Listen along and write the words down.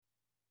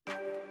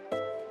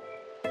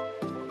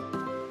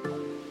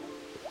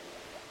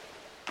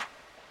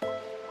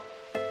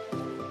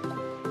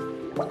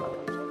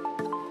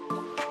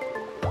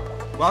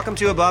Welcome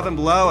to Above and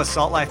Below, a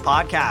Salt Life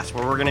podcast,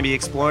 where we're going to be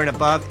exploring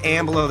above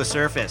and below the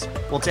surface.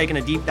 We'll take in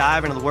a deep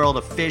dive into the world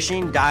of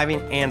fishing, diving,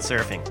 and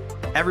surfing.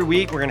 Every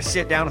week, we're going to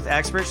sit down with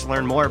experts to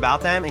learn more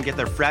about them and get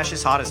their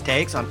freshest, hottest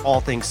takes on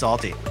all things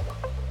salty.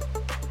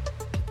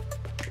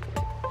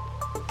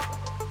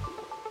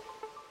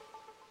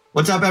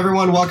 What's up,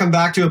 everyone? Welcome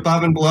back to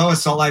Above and Below, a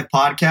Salt Life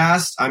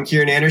podcast. I'm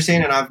Kieran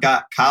Anderson, and I've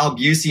got Kyle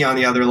Busey on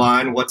the other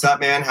line. What's up,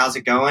 man? How's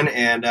it going?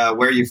 And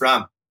where are you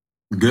from?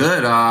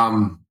 Good.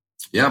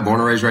 Born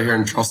and raised right here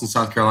in Charleston,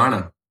 South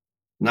Carolina.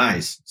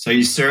 Nice. So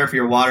you surf,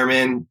 you're a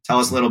waterman. Tell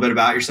us a little bit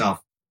about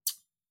yourself.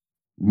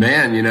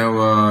 Man,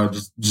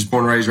 just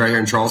born and raised right here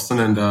in Charleston.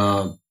 And,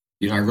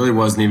 I really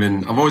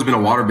I've always been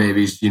a water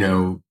baby,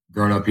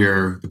 growing up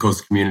here, the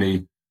coastal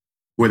community,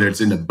 whether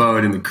it's in the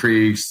boat, in the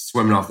creeks,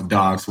 swimming off the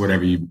docks,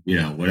 whatever,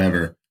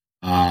 whatever.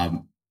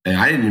 And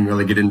I didn't even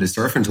really get into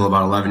surfing until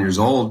about 11 years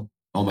old.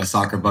 All my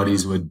soccer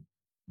buddies would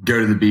go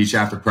to the beach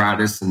after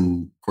practice.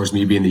 And of course,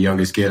 me being the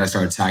youngest kid, I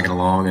started tagging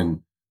along and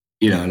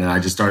I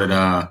just started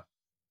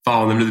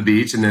following them to the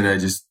beach, and then I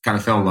just kind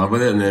of fell in love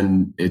with it. And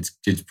then it's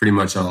pretty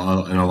much a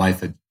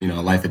life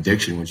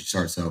addiction once you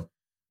start. So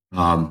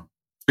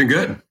it's been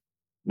good.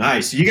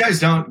 Nice. You guys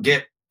don't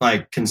get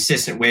like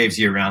consistent waves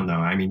year round, though.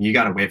 I mean, you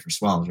got to wait for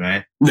swells,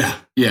 right? Yeah.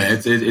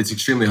 It's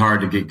extremely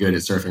hard to get good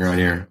at surfing around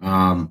here.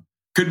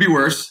 Could be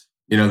worse.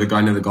 I know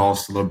the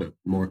golf's a little bit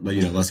more,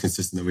 less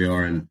consistent than we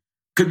are, and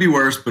could be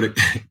worse, but it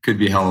could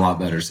be a hell of a lot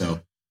better.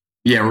 So,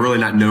 yeah, we're really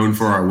not known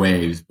for our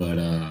waves, but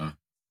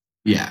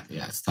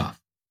it's tough.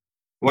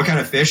 What kind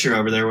of fish are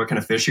over there? What kind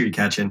of fish are you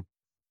catching?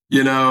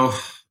 Usually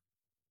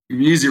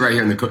right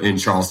here in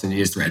Charleston,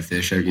 it's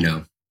redfish.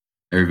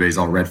 Everybody's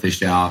all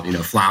redfished out.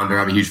 Flounder.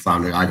 I'm a huge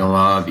flounder. I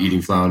love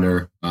eating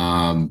flounder,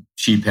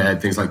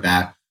 sheephead, things like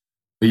that.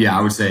 But yeah,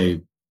 I would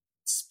say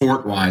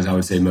sport-wise,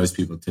 most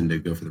people tend to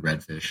go for the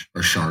redfish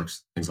or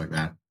sharks, things like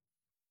that.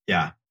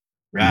 Yeah.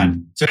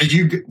 Rad. So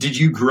did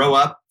you grow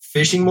up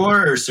fishing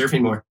more or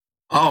surfing more?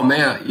 Oh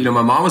man,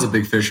 my mom was a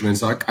big fisherman,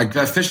 so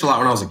I fished a lot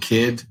when I was a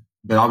kid.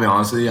 But I'll be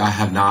honest with you, I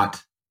have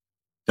not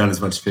done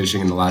as much fishing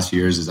in the last few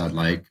years as I'd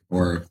like.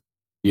 Or,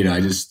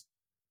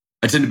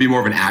 I tend to be more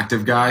of an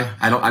active guy.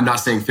 I'm not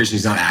saying fishing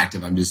is not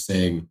active. I'm just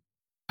saying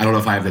I don't know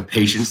if I have the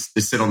patience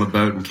to sit on the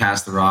boat and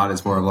cast the rod.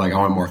 It's more of like I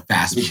want more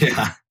fast.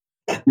 Yeah.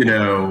 I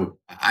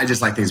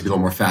just like things to be a little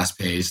more fast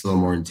paced, a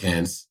little more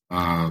intense.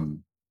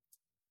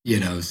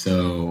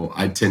 So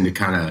I tend to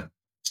kind of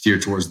steer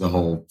towards the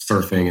whole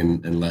surfing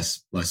and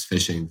less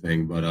fishing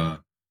thing. But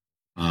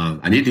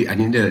I need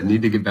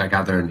to get back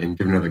out there and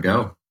give it another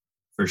go.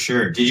 For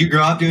sure. Did you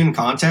grow up doing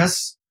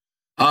contests?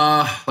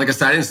 Like I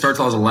said, I didn't start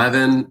till I was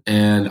 11,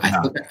 and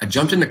I think I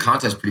jumped into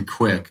contests pretty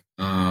quick.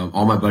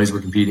 All my buddies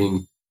were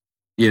competing,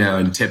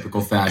 in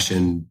typical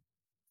fashion.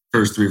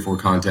 First 3 or 4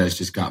 contests,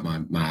 just got my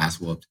ass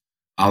whooped.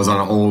 I was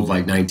on an old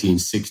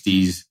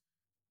 1960s.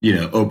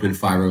 Open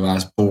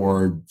fiberglass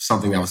board,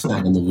 something that was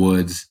found in the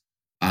woods.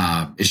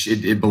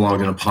 It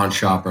belonged in a pawn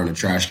shop or in a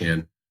trash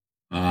can.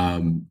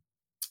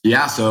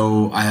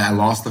 So I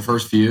lost the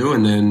first few,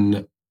 and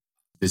then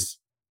this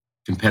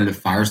competitive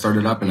fire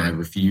started up, and I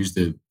refused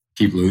to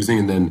keep losing,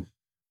 and then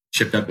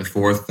chipped up to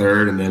 4th,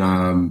 3rd, and then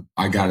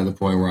I got to the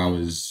point where I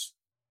was,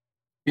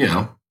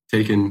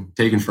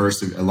 taking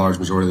first a large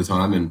majority of the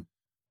time, and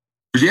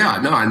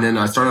then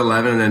I started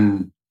 11, and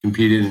then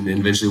competed and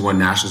eventually won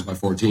nationals by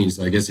 14.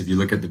 So I guess if you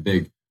look at the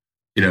big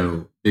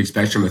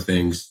spectrum of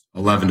things,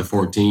 11 to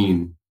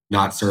 14,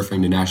 not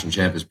surfing to national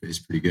champ is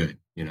pretty good,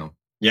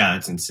 Yeah,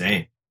 that's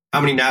insane.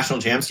 How many national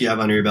champs do you have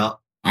under your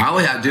belt? I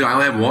only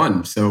have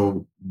one.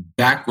 So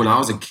back when I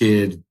was a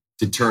kid,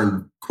 to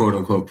turn quote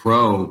unquote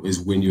pro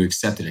is when you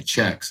accepted a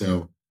check.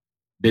 So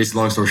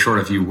basically, long story short,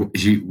 if you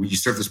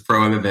surf this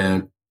pro-am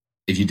event,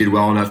 if you did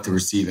well enough to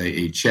receive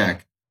a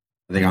check,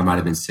 I think I might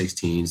have been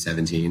 16,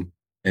 17.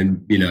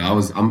 And, I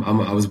was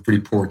a pretty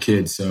poor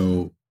kid.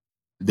 So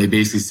they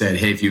basically said,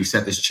 hey, if you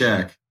accept this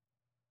check,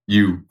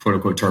 you quote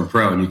unquote turn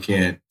pro and you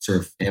can't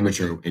surf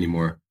amateur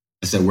anymore.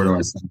 I said, where do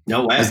I sign?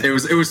 No way.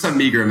 It was some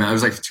meager amount. It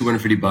was like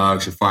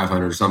 $250 or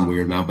 $500 or some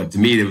weird amount. But to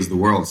me, it was the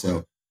world.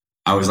 So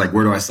I was like,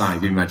 where do I sign?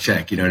 Give me my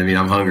check. You know what I mean?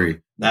 I'm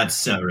hungry. That's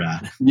so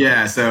rad.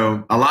 Yeah.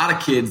 So a lot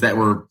of kids that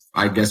were,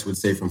 I guess would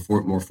say from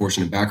more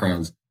fortunate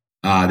backgrounds,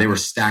 they were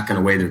stacking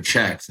away their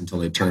checks until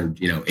they turned,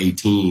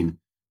 18.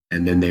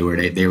 And then they were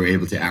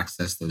able to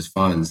access those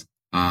funds.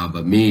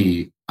 But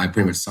me, I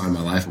pretty much signed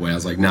my life away. I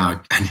was like,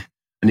 no, I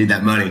need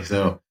that money.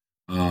 So,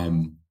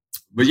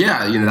 but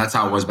yeah, that's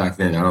how it was back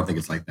then. I don't think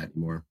it's like that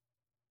anymore.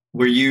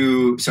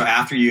 So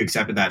after you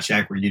accepted that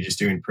check, were you just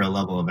doing pro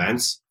level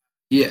events?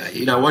 Yeah.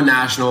 I won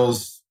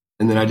nationals,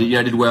 and then I did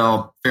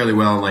fairly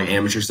well in like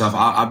amateur stuff.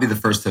 I'll be the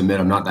first to admit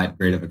I'm not that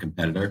great of a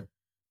competitor.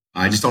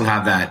 I just don't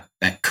have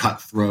that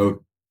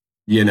cutthroat,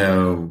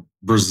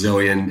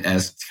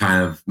 Brazilian-esque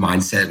kind of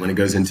mindset when it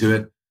goes into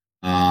it.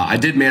 I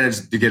did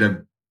manage to get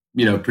a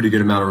pretty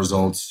good amount of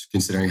results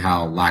considering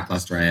how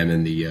lackluster I am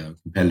in the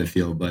competitive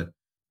field. But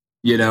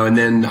and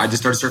then I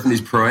just started surfing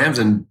these pro-ams,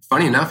 and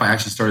funny enough, I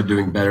actually started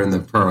doing better in the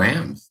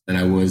pro-ams than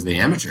I was the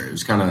amateur. It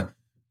was kind of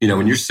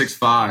when you're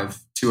 6'5",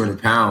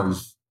 200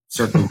 pounds,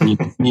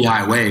 surfing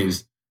knee-high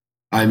waves.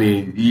 I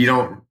mean, you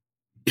don't,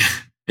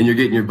 and you're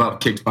getting your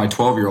butt kicked by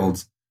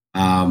 12-year-olds.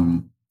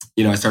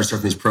 I started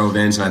surfing these pro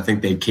events, and I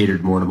think they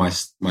catered more to my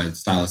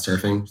style of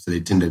surfing, so they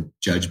tend to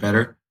judge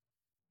better.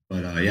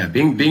 But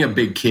being a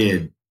big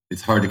kid,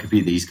 it's hard to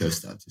compete the East Coast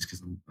stuff just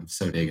because I'm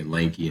so big and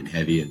lanky and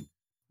heavy,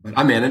 but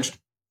I managed.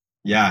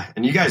 Yeah,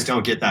 and you guys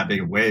don't get that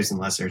big of waves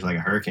unless there's like a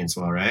hurricane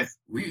swell, right?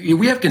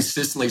 We have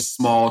consistently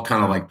small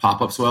kind of like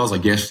pop-up swells.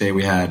 Like yesterday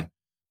we had,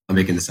 I'm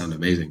making this sound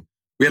amazing.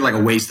 We had like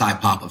a waist-high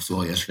pop-up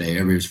swell yesterday.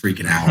 Everybody was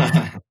freaking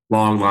out.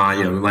 Long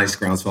line, nice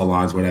ground swell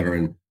lines, whatever.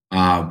 And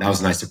that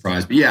was a nice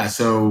surprise. But yeah,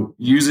 so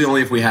usually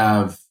only if we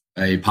have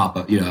a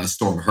pop-up, a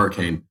storm, a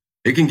hurricane,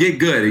 it can get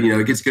good.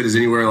 It gets good as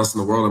anywhere else in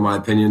the world, in my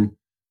opinion.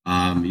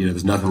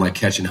 There's nothing like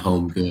catching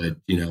home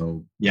good,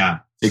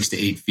 6 to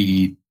 8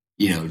 feet,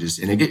 and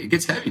it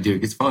gets heavy, dude. It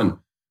gets fun.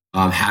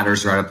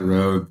 Hatters right up the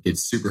road.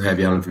 It's super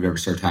heavy. I don't know if you've ever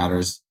surfed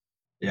Hatters.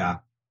 Yeah.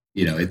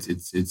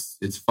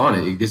 It's fun.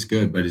 It gets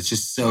good, but it's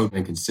just so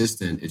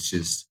inconsistent.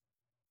 It's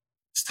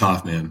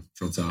tough, man.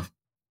 It's real tough.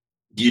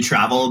 Do you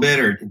travel a bit,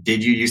 or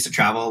did you used to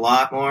travel a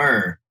lot more?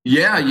 Or?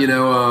 Yeah.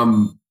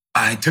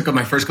 I took up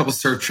my first couple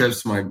surf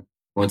trips.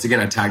 Once again,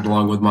 I tagged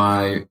along with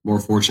my more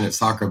fortunate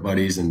soccer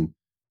buddies, and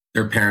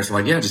their parents were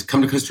like, yeah, just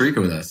come to Costa Rica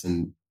with us.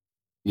 And,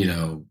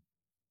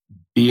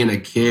 being a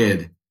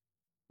kid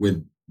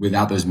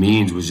without those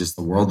means was just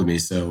the world to me.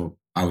 So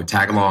I would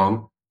tag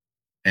along.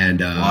 And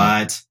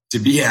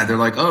they're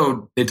like,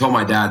 oh, they told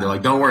my dad, they're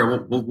like, don't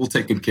worry, we'll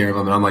take good care of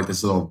him. And I'm like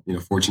this little,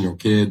 14-year-old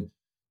kid.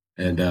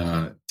 And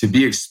to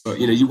be exposed,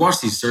 you watch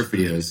these surf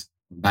videos.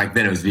 Back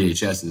then it was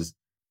VHSs,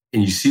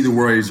 and you see the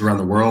waves around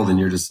the world, and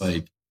you're just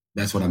like,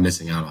 that's what I'm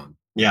missing out on.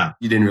 Yeah.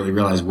 You didn't really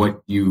realize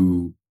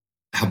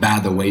how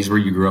bad the waves were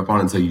you grew up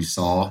on until you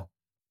saw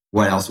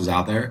what else was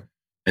out there.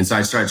 And so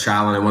I started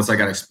traveling, and once I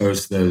got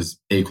exposed to those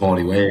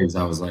A-quality waves,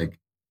 I was like,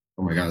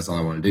 oh my God, that's all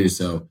I want to do.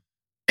 So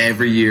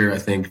every year, I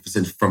think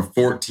since from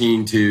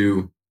 14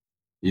 to,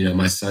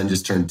 my son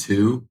just turned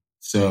 2.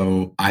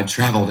 So I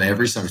traveled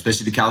every summer,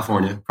 especially to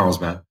California,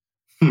 Carlsbad,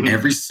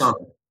 every summer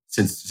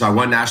so I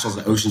won nationals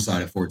at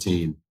Oceanside at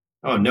 14.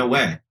 Oh, no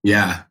way.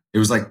 Yeah. It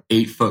was like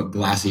 8-foot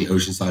glassy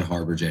Oceanside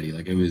harbor jetty.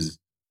 Like it was,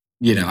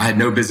 I had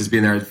no business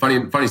being there.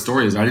 Funny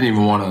story is I didn't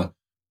even want to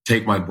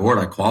take my board.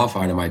 I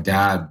qualified, and my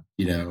dad,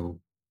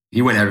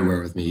 he went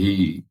everywhere with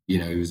me. He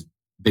was a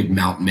big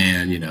mountain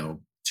man,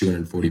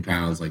 240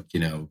 pounds, like,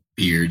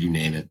 beard, you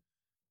name it.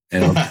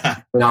 And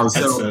I was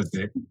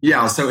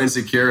I was so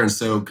insecure and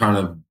so kind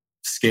of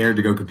scared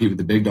to go compete with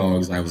the big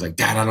dogs. I was like,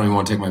 Dad, I don't even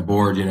want to take my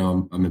board.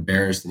 I'm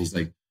embarrassed. And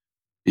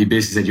he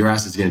basically said, your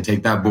ass is going to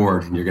take that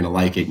board and you're going to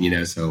like it,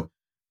 So,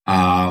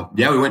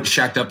 we went and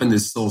shacked up in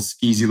this little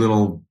skeezy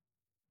little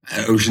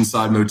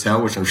Oceanside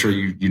motel, which I'm sure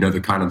you know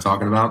the kind I'm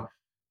talking about.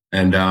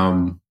 And,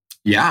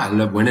 I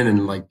ended up winning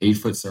in like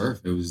 8-foot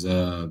surf. It was,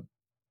 I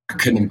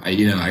couldn't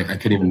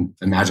even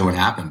imagine what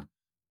happened.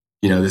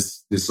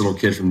 This little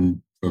kid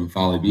from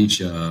Folly Beach,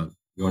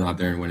 going out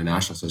there and winning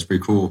nationals. So it's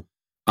pretty cool.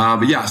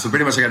 So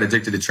pretty much I got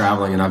addicted to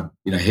traveling, and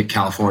I hit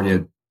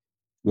California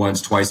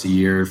twice a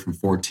year from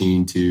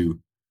 14 to,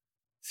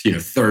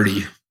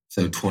 30.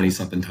 So 20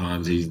 something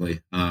times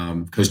easily.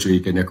 Costa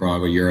Rica,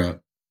 Nicaragua,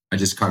 Europe. I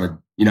just kind of,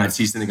 I'd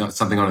see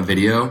something on a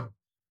video,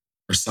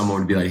 or someone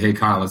would be like, hey,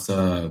 Kyle,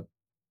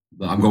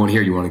 I'm going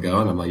here. You want to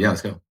go? And I'm like, yeah,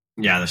 let's go.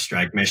 Yeah. The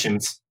strike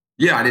missions.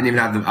 Yeah. I didn't even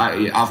have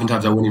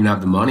oftentimes I wouldn't even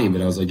have the money,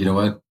 but I was like, you know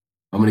what?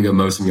 I'm going to go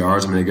mow some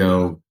yards. I'm going to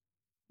go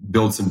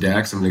build some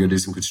decks. I'm going to go do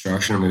some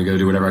construction. I'm going to go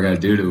do whatever I got to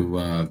do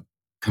to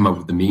come up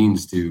with the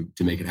means to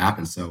make it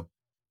happen. So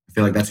I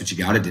feel like that's what you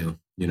got to do,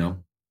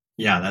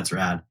 Yeah, that's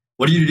rad.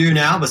 What do you do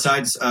now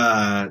besides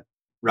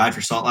ride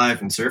for Salt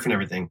Life and surf and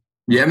everything?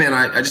 Yeah, man,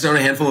 I just own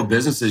a handful of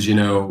businesses,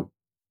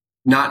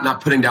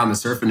 not putting down the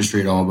surf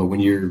industry at all, but when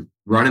you're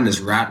running this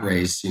rat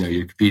race,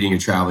 you're competing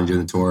and traveling, doing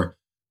the tour,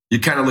 you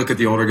kind of look at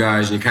the older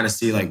guys and you kind of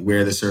see like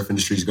where the surf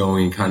industry is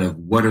going and kind of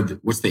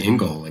what's the end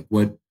goal? Like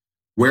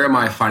where am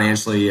I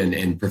financially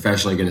and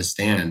professionally going to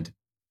stand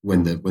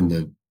when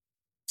the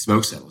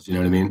smoke settles? You know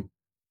what I mean?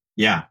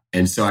 Yeah.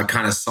 And so I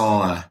kind of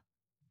saw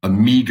a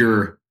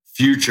meager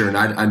future.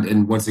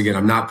 And once again,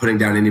 I'm not putting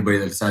down anybody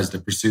that decides to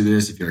pursue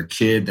this. If you're a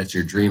kid, that's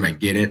your dream. I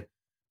get it.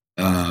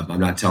 I'm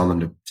not telling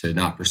them to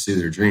not pursue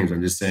their dreams.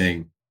 I'm just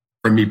saying,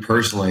 for me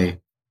personally,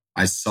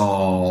 I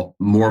saw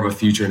more of a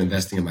future in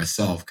investing in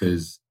myself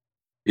because,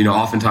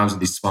 oftentimes with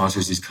these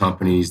sponsors, these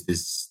companies,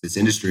 this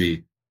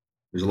industry,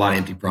 there's a lot of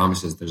empty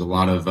promises. There's a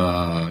lot of,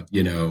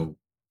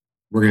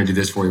 we're going to do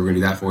this for you. We're going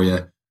to do that for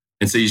you.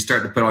 And so you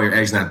start to put all your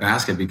eggs in that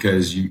basket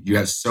because you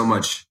have so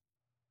much,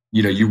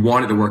 you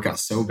want it to work out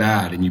so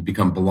bad and you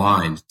become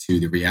blind to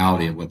the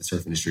reality of what the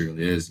surf industry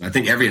really is. And I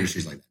think every industry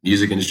is like that.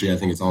 Music industry, I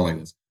think it's all like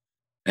this.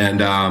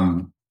 And,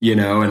 and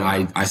I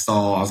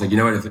was like,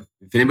 what,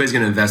 if anybody's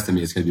going to invest in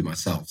me, it's going to be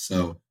myself.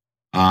 So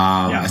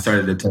I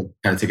started to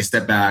kind of take a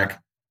step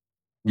back,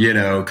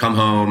 come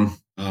home.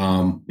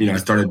 I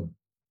started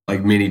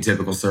like many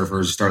typical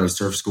surfers, started a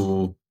surf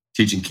school,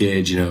 teaching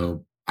kids,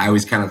 I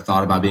always kind of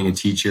thought about being a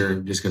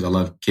teacher just because I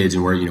love kids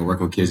and working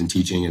with kids and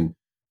teaching. And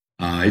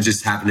It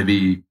just happened to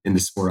be in the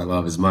sport I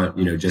love as much,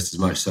 just as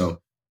much.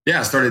 So yeah,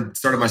 I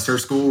started my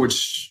surf school,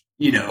 which,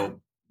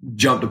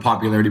 jumped to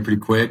popularity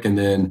pretty quick. And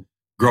then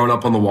growing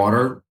up on the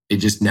water, it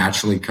just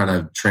naturally kind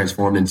of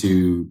transformed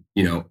into,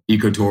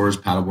 eco tours,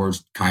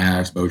 paddleboards,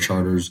 kayaks, boat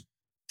charters,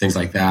 things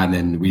like that. And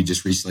then we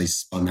just recently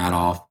spun that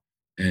off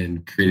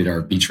and created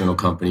our beach rental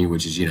company,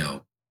 which is,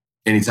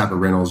 any type of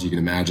rentals you can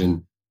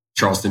imagine.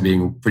 Charleston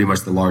being pretty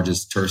much the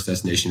largest tourist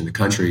destination in the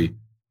country,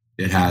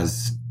 it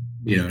has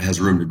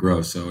room to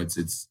grow. So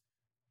it's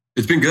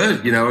been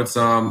good.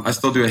 I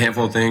still do a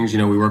handful of things.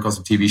 We work on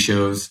some TV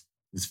shows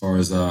as far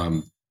as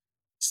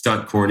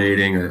stunt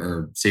coordinating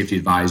or safety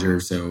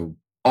advisor. So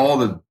all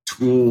the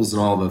tools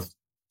and all the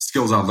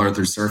skills I've learned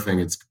through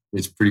surfing,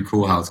 it's pretty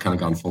cool how it's kind of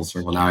gone full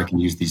circle. Now I can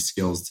use these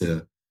skills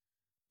to,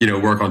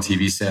 work on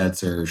TV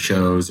sets or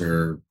shows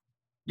or,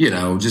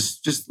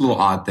 just little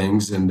odd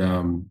things. And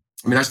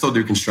I still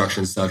do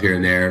construction stuff here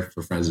and there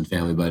for friends and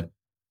family, but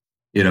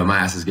my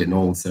ass is getting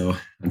old, so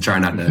I'm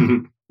trying not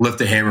to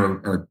lift a hammer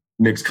or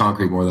mix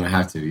concrete more than I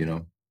have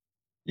to,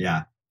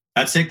 Yeah.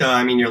 That's sick though.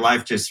 Your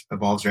life just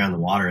evolves around the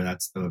water.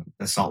 That's the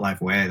Salt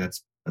Life way.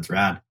 That's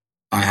rad.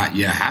 I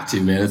have to,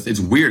 man. It's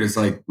weird. It's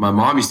like my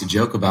mom used to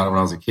joke about it when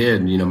I was a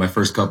kid. And, my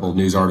first couple of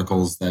news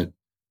articles that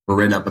were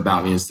written up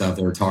about me and stuff,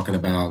 they were talking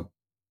about,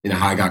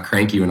 how I got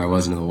cranky when I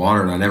wasn't in the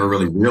water. And I never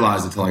really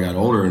realized until I got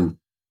older. And I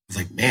was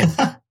like,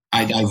 man,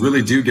 I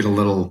really do get a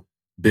little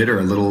bitter,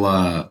 a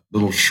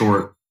little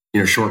short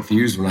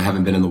fuse when I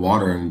haven't been in the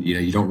water. And,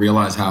 you don't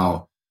realize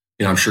how,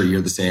 I'm sure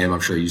you're the same. I'm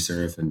sure you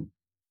surf. And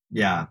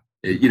yeah,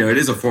 it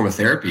is a form of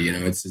therapy.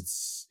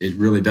 It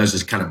really does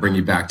just kind of bring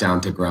you back down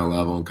to ground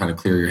level and kind of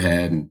clear your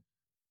head. And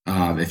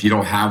if you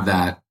don't have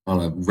that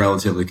on a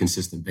relatively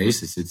consistent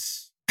basis,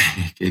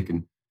 it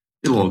can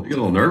get a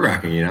little nerve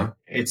wracking,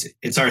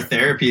 It's our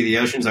therapy. The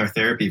ocean's our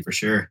therapy for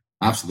sure.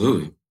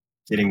 Absolutely.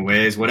 Getting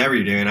waves, whatever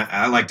you're doing.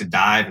 I like to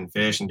dive and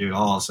fish and do it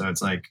all. So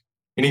it's like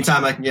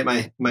anytime I can get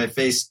my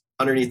face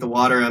underneath the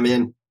water, I'm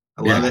in.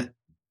 I love it.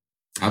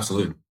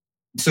 Absolutely.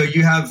 So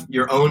you have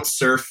your own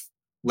surf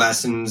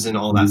lessons and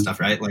all that stuff,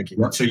 right?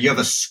 So you have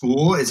a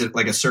school. Is it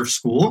like a surf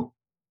school?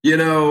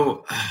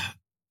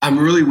 I'm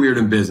really weird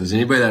in business.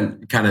 Anybody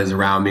that kind of is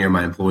around me or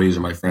my employees or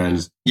my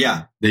friends,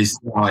 they see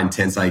how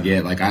intense I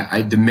get. Like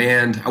I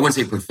demand, I wouldn't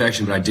say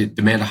perfection, but I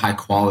demand a high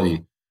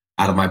quality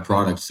out of my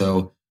product.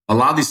 So a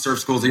lot of these surf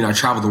schools, I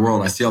travel the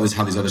world. I see how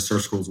these other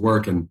surf schools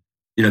work, and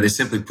they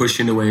simply push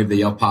you into a wave. They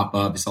yell pop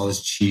up. It's all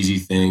this cheesy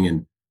thing,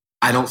 and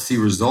I don't see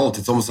results.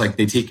 It's almost like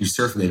they take you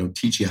surfing. They don't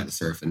teach you how to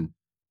surf. And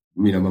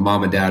my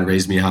mom and dad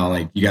raised me how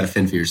you got to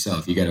fend for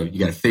yourself. You got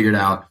to figure it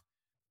out.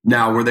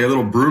 Now, were they a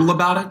little brutal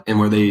about it, and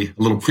were they a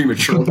little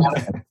premature about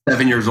it? At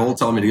 7 years old,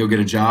 telling me to go get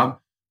a job,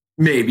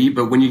 maybe.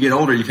 But when you get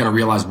older, you kind of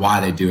realize why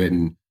they do it.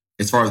 And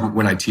as far as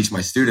when I teach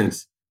my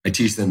students, I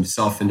teach them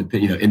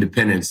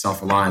independence,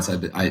 self-reliance.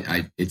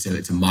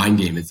 It's a mind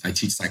game. I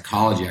teach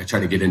psychology. I try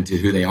to get into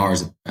who they are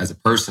as a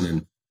person,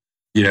 and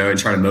and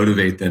try to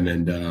motivate them.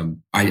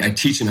 And I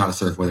teach them how to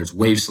surf, whether it's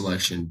wave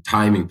selection,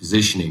 timing,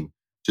 positioning,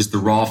 just the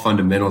raw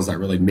fundamentals that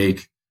really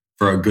make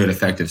for a good,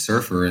 effective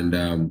surfer.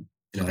 And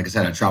like I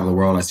said, I travel the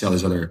world. I see all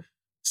these other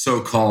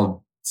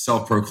so-called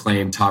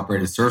self-proclaimed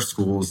top-rated surf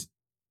schools,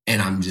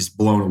 and I'm just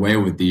blown away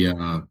with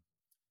the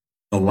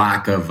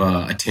lack of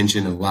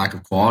attention and the lack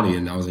of quality.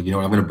 And I was like, I'm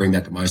going to bring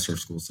that to my surf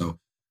school. So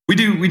we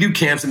do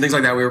camps and things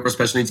like that. We work with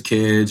special needs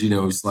kids,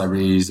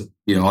 celebrities,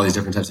 all these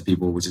different types of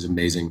people, which is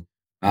amazing.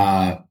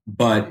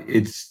 But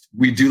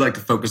we do like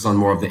to focus on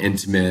more of the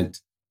intimate,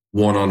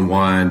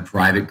 one-on-one,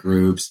 private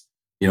groups.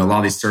 A lot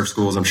of these surf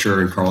schools, I'm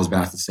sure in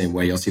Carlsbad the same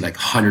way. You'll see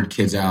 100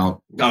 kids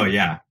out. Oh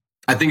yeah.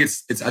 I think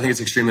it's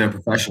extremely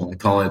unprofessional. I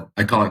call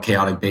it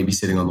chaotic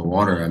babysitting on the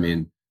water.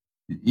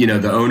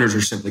 The owners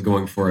are simply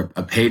going for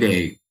a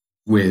payday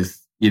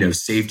with,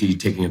 safety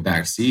taking a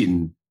back seat.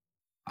 And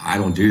I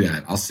don't do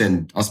that. I'll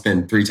spend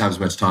 3 times as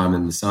much time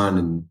in the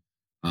sun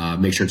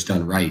and make sure it's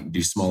done right.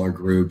 Do smaller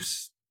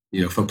groups,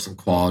 focus on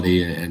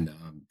quality and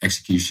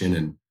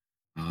execution.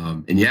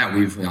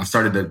 I've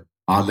started to,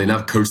 oddly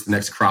enough, coach the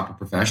next crop of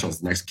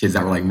professionals, the next kids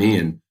that were like me.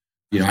 And,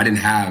 I didn't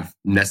have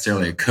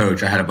necessarily a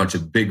coach. I had a bunch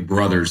of big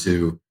brothers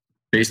who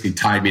basically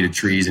tied me to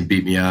trees and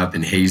beat me up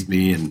and hazed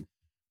me. And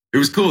it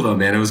was cool though,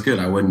 man. It was good.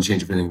 I wouldn't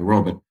change it for anything in the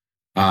world.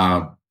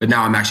 But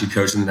now I'm actually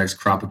coaching the next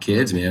crop of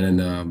kids, man.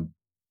 And,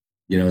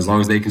 as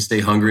long as they can stay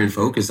hungry and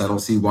focused, I don't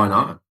see why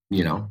not,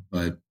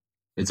 but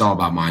it's all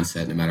about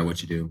mindset no matter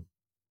what you do.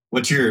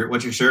 What's your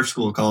surf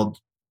school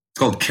called? It's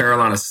called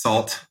Carolina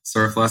Salt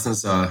Surf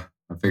Lessons. I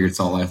figured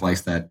Salt Life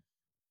likes that.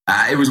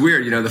 It was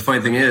weird. The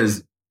funny thing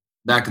is,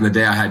 back in the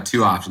day, I had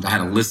 2 options. I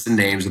had a list of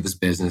names of this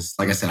business.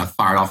 Like I said, I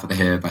fired off at the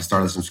hip. I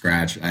started from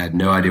scratch. I had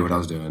no idea what I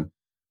was doing.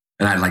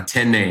 And I had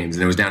 10 names.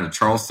 And it was down to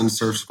Charleston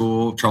Surf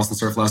School, Charleston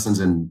Surf Lessons,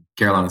 and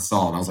Carolina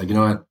Salt. And I was like, you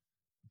know what?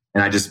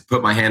 And I just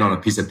put my hand on a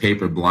piece of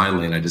paper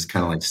blindly, and I just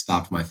kind of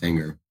stopped my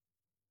finger.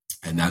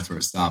 And that's where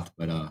it stopped.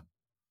 But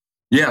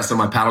so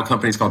my paddle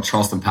company is called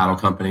Charleston Paddle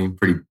Company.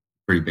 Pretty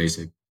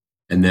basic.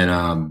 And then,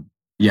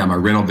 my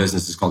rental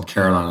business is called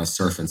Carolina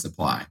Surf and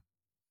Supply.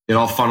 it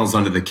all funnels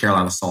under the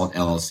Carolina Salt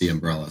LLC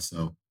umbrella.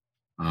 So,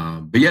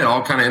 but yeah, it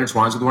all kind of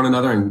intertwines with one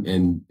another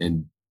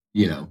and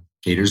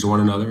caters to one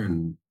another.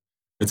 And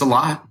it's a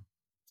lot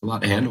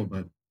to handle,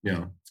 but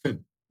it's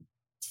good.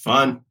 It's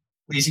fun.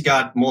 At least you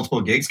got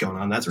multiple gigs going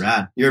on. That's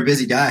rad. You're a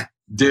busy guy.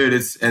 Dude,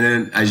 and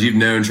then as you've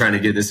known, trying to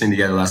get this thing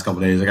together the last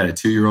couple of days, I got a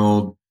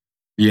 2-year-old,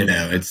 you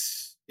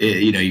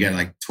got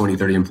like 20,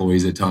 30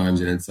 employees at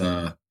times. And it's,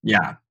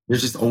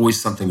 there's just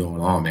always something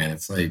going on, man.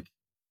 It's like,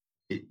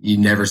 you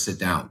never sit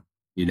down.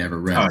 You never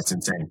rest. Oh, it's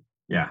insane.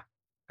 Yeah.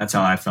 That's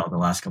how I felt the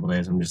last couple of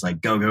days. I'm just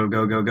like, go, go,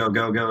 go, go, go,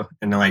 go, go.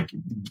 And like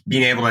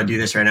being able to do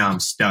this right now, I'm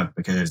stoked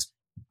because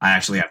I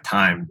actually have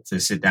time to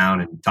sit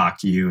down and talk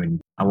to you. And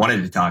I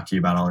wanted to talk to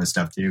you about all this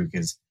stuff too,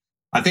 because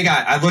I think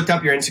I looked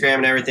up your Instagram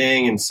and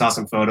everything and saw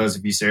some photos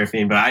of you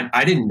surfing, but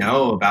I didn't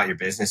know about your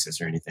businesses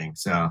or anything.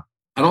 So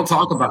I don't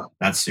talk about.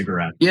 That's super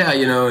rad. Yeah,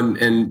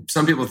 and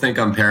some people think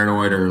I'm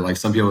paranoid, or like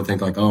some people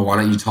think like, oh, why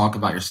don't you talk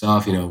about your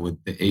stuff?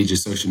 With the age of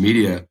social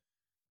media,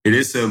 it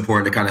is so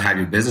important to kind of have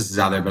your businesses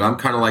out there. But I'm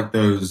kind of like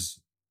those,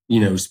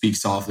 speak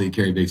softly,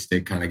 carry big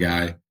stick kind of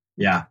guy.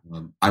 Yeah.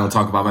 I don't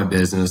talk about my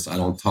business. I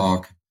don't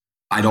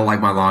like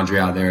my laundry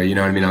out there. You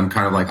know what I mean? I'm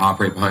kind of like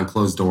operate behind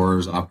closed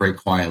doors, operate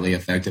quietly,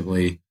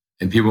 effectively.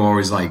 And people are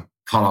always like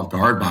caught off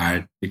guard by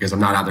it because I'm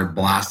not out there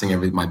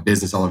blasting my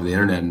business all over the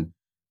internet. And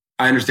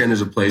I understand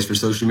there's a place for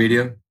social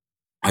media.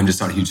 I'm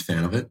just not a huge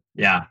fan of it.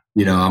 Yeah.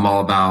 I'm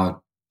all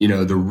about,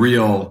 the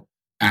real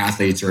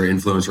athletes or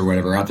influencers or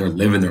whatever out there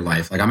living their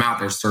life. Like I'm out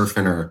there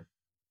surfing or,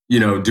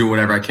 doing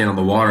whatever I can on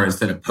the water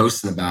instead of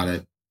posting about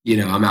it.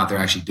 I'm out there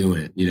actually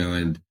doing it,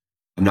 and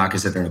I'm not going to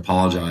sit there and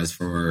apologize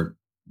for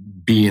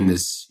being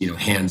this,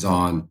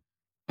 hands-on,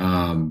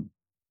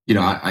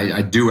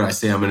 I do what I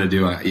say I'm going to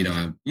do.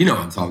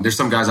 I'm talking. There's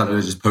some guys out there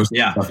that just post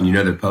stuff and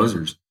they're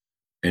posers,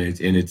 and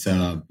it's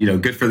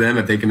good for them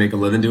if they can make a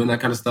living doing that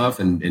kind of stuff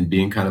and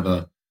being kind of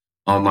a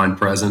online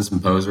presence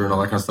and poser and all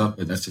that kind of stuff.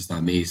 But that's just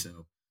not me.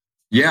 So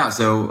yeah.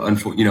 So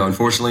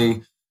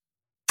unfortunately,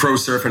 pro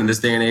surfing in this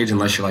day and age,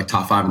 unless you're like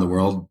top 5 in the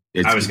world,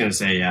 I was going to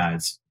say,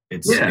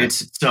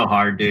 it's so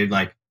hard, dude.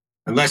 Like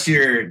unless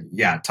you're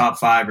top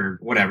 5 or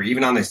whatever,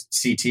 even on the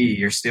CT,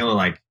 you're still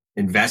like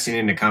investing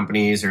into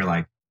companies or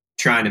like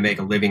trying to make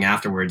a living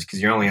afterwards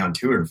because you're only on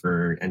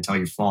tour until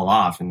you fall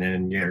off, and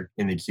then you're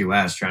in the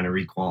QS trying to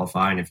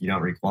requalify. And if you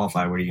don't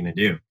requalify, what are you going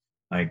to do?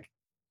 Like,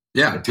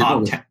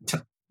 people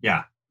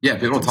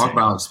don't talk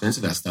about how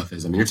expensive that stuff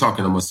is. I mean, you're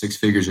talking almost 6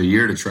 figures a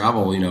year to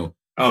travel.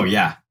 Oh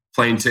yeah,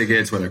 plane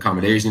tickets, whether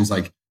accommodations.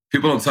 Like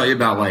people don't tell you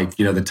about like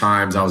the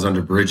times I was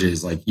under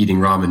bridges, like eating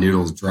ramen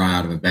noodles dry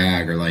out of a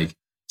bag, or like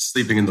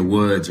sleeping in the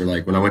woods, or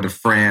like when I went to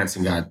France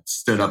and got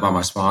stood up by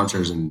my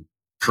sponsors and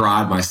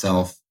cried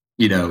myself,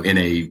 in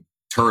a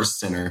tourist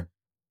center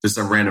to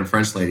some random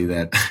French lady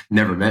that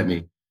never met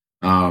me.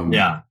 They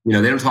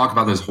don't talk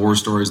about those horror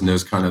stories and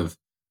those kind of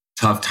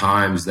tough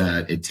times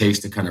that it takes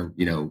to kind of,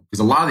 because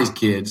a lot of these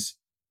kids,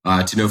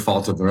 to no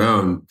fault of their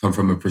own, come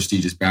from a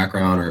prestigious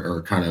background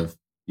or kind of,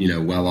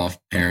 well-off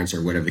parents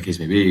or whatever the case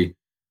may be.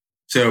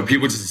 So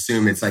people just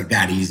assume it's like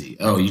that easy.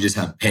 Oh, you just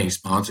have paying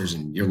sponsors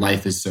and your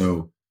life is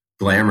so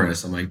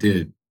glamorous. I'm like,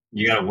 dude,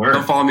 you got to work.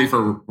 Come follow me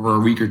for a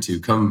week or two.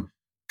 Come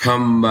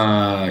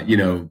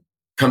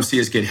see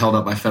us get held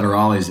up by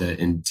federales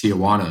in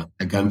Tijuana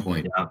at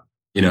gunpoint.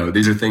 Yeah.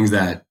 These are things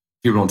that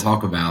people don't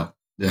talk about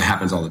that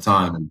happens all the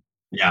time. And,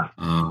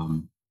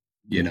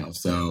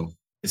 so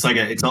it's like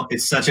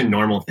it's such a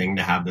normal thing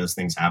to have those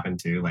things happen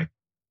too. Like,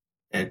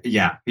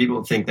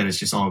 people think that it's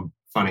just all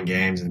fun and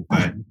games,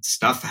 but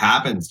stuff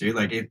happens, dude.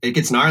 Like it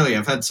gets gnarly.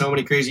 I've had so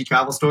many crazy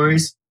travel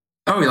stories.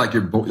 Oh, like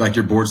your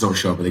boards don't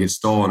show up or they get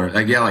stolen or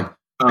like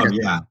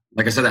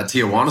I said, that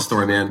Tijuana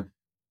story, man.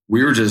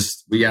 We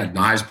got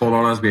knives pulled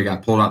on us. We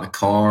got pulled out of the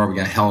car. We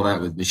got held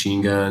at with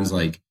machine guns.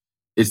 Like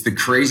it's the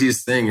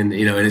craziest thing. And,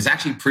 and it's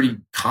actually pretty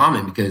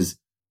common because,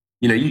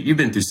 you've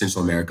been through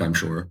Central America, I'm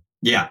sure.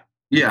 Yeah.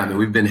 Yeah. I mean,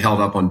 we've been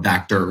held up on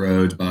back dirt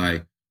roads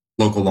by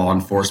local law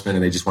enforcement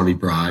and they just want to be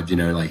bribed,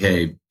 like,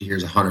 hey,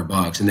 here's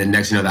 $100. And then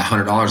next, that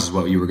 $100 is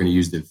what you were going to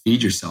use to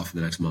feed yourself for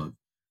the next month.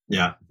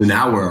 Yeah. So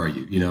now where are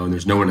you? And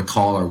there's no one to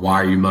call or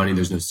wire you money.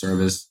 There's no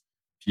service,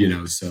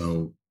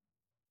 so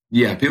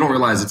yeah, people don't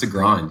realize it's a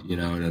grind,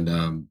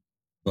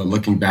 but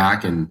looking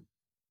back and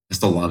I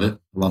still love it.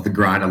 I love the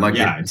grind. I like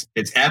it.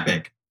 It's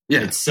epic.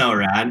 Yeah. It's so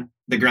rad.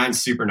 The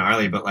grind's super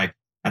gnarly, but like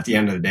at the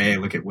end of the day,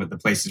 look at what the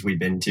places we've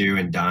been to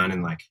and done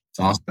and like it's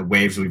awesome. The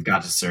waves we've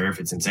got to surf.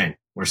 It's insane.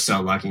 We're so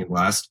lucky and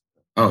blessed.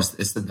 Oh,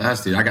 it's the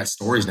best, dude. I got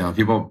stories now.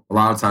 People, a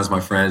lot of times my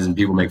friends and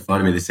people make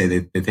fun of me. They say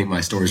they think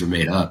my stories are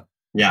made up.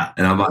 Yeah.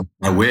 And I'm like,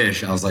 I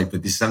wish. I was like,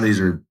 but some of these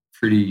are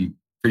pretty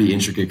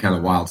intricate, kind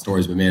of wild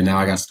stories. But man, now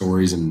I got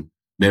stories and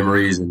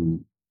memories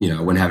and, I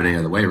wouldn't have it any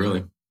other way,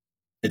 really.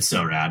 It's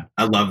so rad.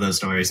 I love those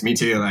stories. Me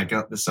too. Like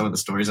some of the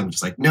stories, I'm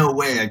just like, no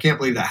way. I can't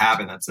believe that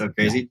happened. That's so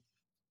crazy.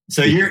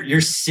 So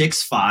you're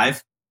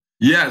 6'5".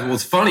 Yeah. Well,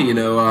 it's funny,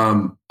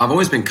 I've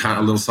always been kind of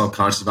a little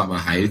self-conscious about my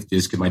height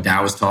just because my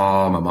dad was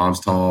tall, my mom's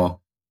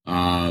tall.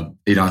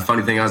 The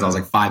funny thing is I was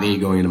like 5'8"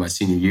 going into my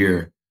senior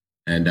year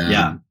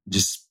and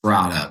just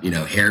sprout up,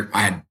 hair.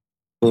 I had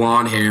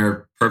blonde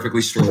hair,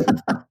 perfectly straight.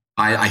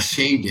 I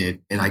shaved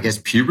it, and I guess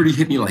puberty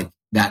hit me like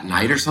that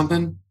night or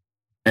something.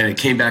 And it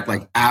came back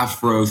like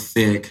afro,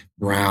 thick,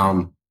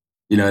 brown,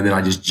 and then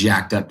I just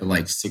jacked up to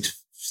like 6'4",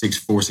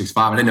 6'5".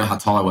 I didn't know how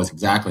tall I was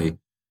exactly.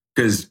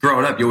 Because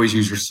growing up, you always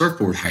use your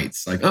surfboard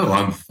heights. Like, oh,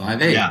 I'm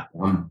 5'8",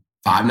 I'm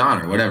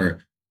 5'9", or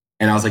whatever.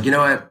 And I was like, you know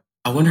what?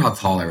 I wonder how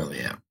tall I really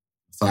am.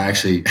 So I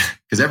actually,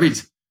 because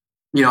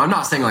I'm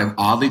not saying like I'm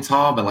oddly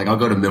tall, but like I'll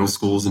go to middle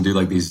schools and do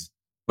like these,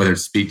 whether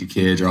it's speak to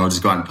kids or I'll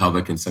just go out in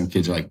public and some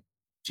kids are like,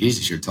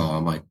 Jesus, you're tall.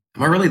 I'm like,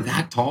 am I really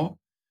that tall?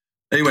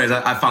 Anyways,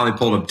 I finally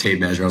pulled up tape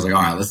measure. I was like,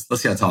 all right, let's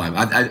see how tall I am.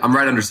 I'm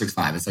right under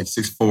 6'5". It's like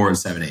 6'4" and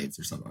 7/8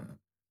 or something like that.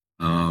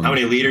 How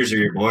many liters are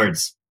your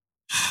boards?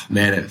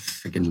 Man, a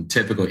freaking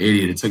typical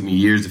idiot. It took me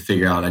years to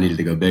figure out I needed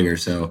to go bigger.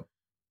 So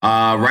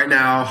right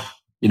now,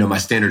 my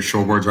standard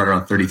shortboard's right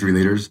around 33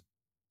 liters.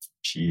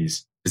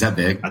 Jeez. Is that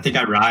big? I think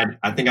I ride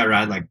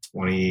like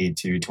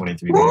 22,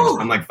 23 liters.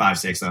 I'm like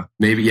 5'6" though.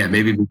 Maybe.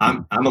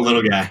 I'm a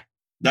little guy.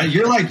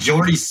 You're like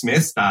Jordy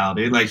Smith style,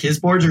 dude. Like his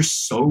boards are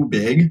so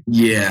big.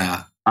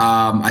 Yeah.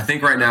 I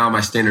think right now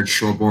my standard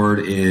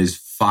shortboard is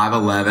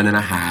 5'11" and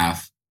a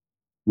half,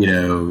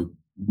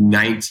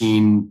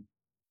 19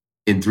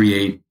 and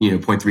 3/8,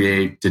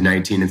 0.38 to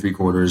 19 and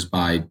 3/4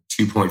 by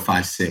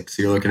 2.56.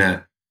 So you're looking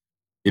at,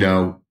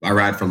 I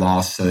ride for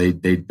Lost, so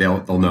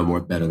they'll know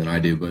more better than I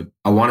do. But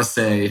I want to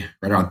say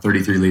right around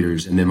 33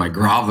 liters. And then my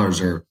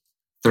grovelers are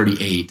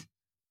 38.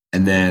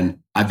 And then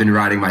I've been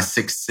riding my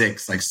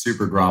 6'6", like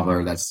super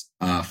groveler. That's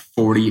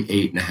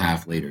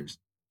 48.5 liters.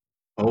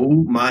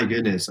 Oh my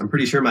goodness. I'm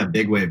pretty sure my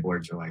big wave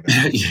boards are like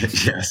that.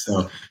 Yeah.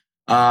 So,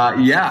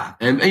 yeah.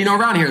 And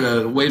around here,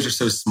 the waves are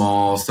so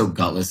small, so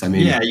gutless. I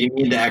mean, yeah, you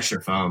need the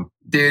extra foam.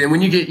 Dude, and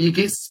when you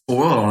get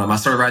spoiled on them, I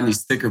started riding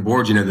these thicker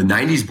boards. The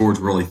 90s boards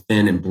were really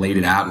thin and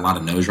bladed out, and a lot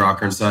of nose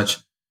rocker and such.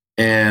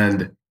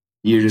 And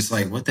you're just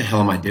like, what the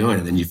hell am I doing?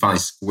 And then you finally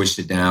squished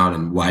it down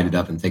and widened it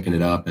up and thickened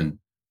it up. And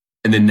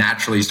then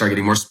naturally you start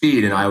getting more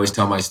speed. And I always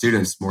tell my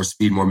students, more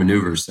speed, more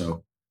maneuvers.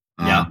 So,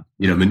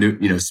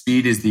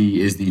 speed is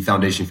the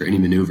foundation for any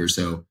maneuver.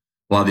 So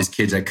a lot of these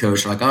kids I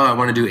coach are like, oh, I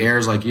want to do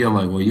airs like you. I'm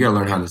like, well, you got to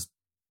learn how to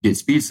get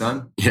speed,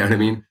 son. You know what I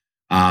mean?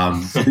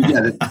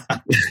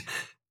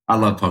 I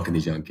love punking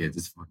these young kids.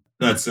 It's fun.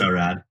 That's so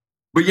rad.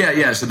 But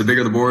yeah. So the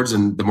bigger the boards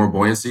and the more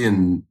buoyancy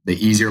and the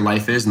easier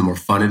life is and the more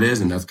fun it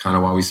is. And that's kind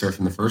of why we surf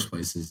in the first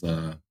place is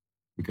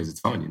because it's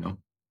fun,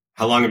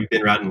 How long have you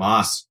been riding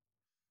Lost?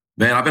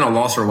 Man, I've been on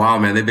Lost for a while,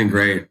 man. They've been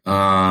great.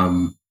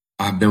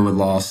 I've been with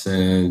Lost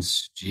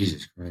since,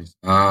 Jesus Christ,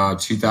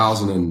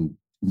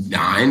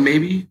 2009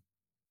 maybe.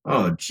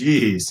 Oh,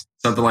 geez.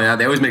 Something like that.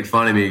 They always make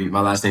fun of me,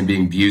 my last name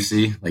being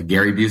Busey, like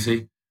Gary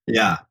Busey.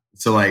 Yeah.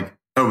 So like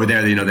over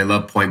there, they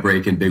love Point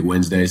Break and Big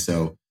Wednesday.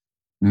 So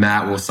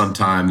Matt will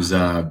sometimes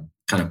kind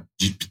of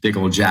take a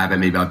little jab at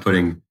me by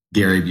putting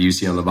Gary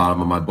Busey on the bottom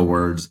of my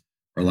boards.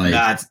 Or like,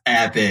 that's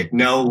epic.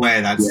 No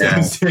way. That's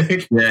so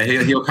sick. Yeah,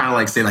 he'll kind of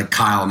like say like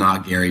Kyle,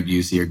 not Gary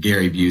Busey, or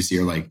Gary Busey,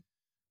 or like,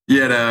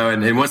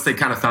 and once they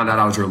kind of found out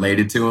I was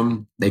related to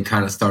him, they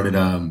kind of started they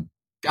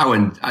thought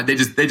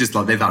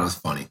it was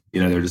funny.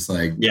 They're just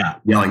like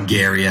yelling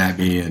Gary at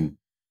me, and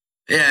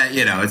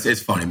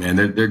it's funny, man.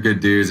 They're good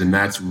dudes, and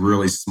Matt's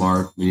really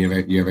smart.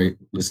 You ever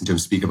listen to him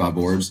speak about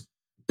boards,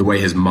 the way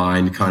his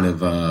mind kind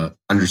of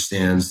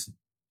understands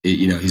it,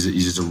 he's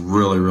just a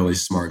really, really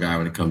smart guy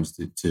when it comes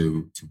to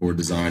board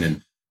design.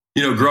 And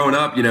growing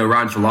up,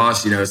 riding for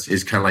Lost,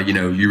 it's kind of like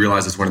you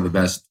realize it's one of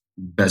the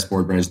best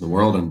board brands in the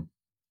world. And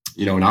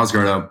when I was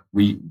growing up,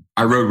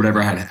 I rode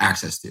whatever I had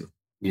access to.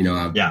 We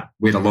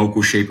had a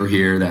local shaper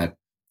here that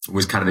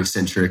was kind of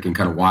eccentric and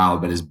kind of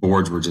wild, but his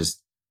boards were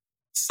just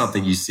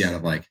something you see out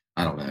of like,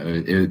 I don't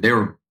know.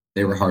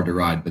 They were hard to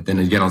ride, but then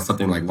you get on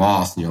something like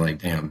Lost and you're like,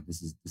 damn,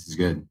 this is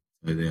good.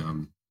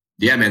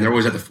 So man, they're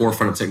always at the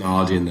forefront of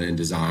technology and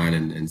design.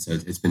 And so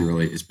it's been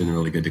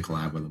really good to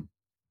collab with them.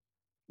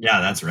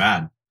 Yeah, that's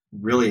rad.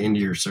 Really into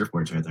your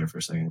surfboards right there for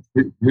a second.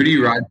 Who do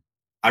you ride?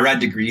 I ride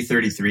Degree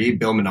 33.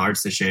 Bill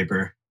Menard's the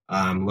shaper.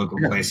 Local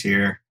place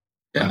here.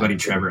 Yeah. My buddy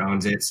Trevor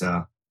owns it.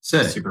 So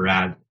super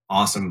rad.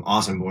 Awesome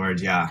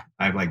boards. Yeah.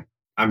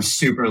 I'm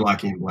super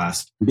lucky and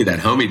blessed. You get that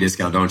homie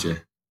discount, don't you?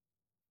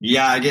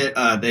 Yeah, I get,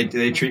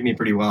 they treat me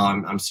pretty well.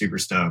 I'm super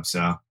stoked.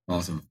 So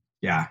awesome.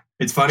 Yeah.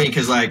 It's funny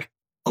because like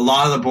a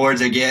lot of the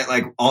boards I get,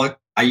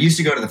 I used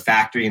to go to the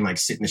factory and like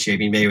sit in the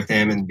shaping bay with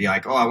him and be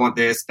like, oh, I want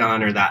this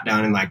done or that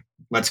done. And like,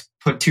 let's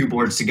put two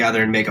boards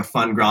together and make a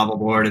fun grovel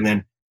board. And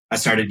then I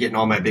started getting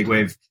all my big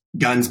wave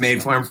guns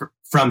made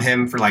from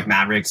him for like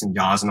Mavericks and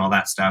Jaws and all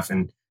that stuff.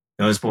 And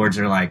those boards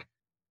are like,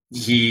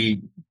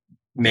 he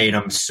made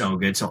them so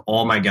good. So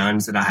all my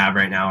guns that I have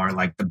right now are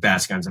like the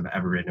best guns I've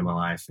ever ridden in my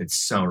life. It's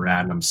so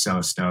rad. And I'm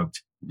so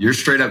stoked. You're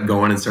straight up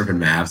going and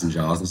surfing Mavs and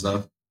Jaws and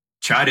stuff?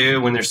 Try to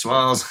when there's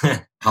swells.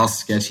 How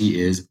sketchy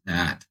is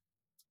that?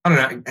 I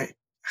don't know.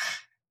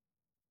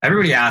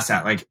 Everybody asks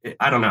that. Like,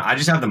 I don't know. I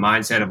just have the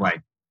mindset of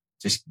like,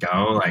 just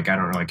go. Like, I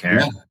don't really care.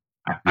 Yeah.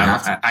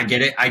 I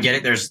get it. I get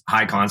it. There's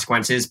high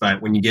consequences,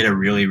 but when you get a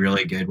really,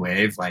 really good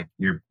wave, like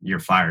you're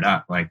fired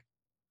up. Like,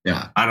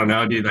 yeah, I don't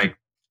know, dude. Like,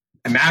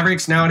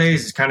 Mavericks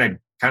nowadays is kind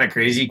of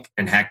crazy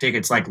and hectic.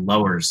 It's like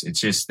lowers. It's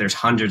just there's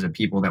hundreds of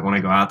people that want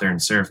to go out there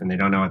and surf and they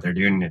don't know what they're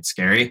doing and it's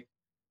scary.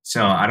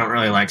 So I don't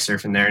really like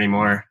surfing there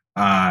anymore.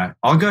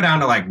 I'll go down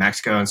to like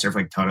Mexico and surf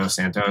like Todos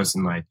Santos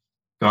and like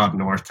go up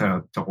north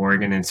to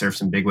Oregon and surf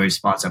some big wave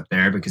spots up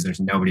there because there's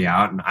nobody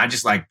out. And I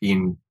just like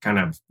being kind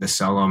of the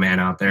solo man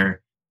out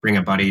there, bring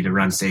a buddy to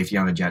run safety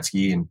on the jet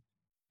ski. And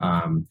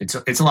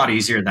it's a lot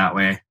easier that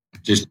way.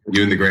 Just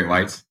you and the great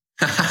whites.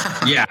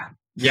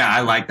 Yeah,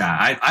 I like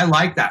that. I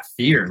like that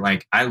fear.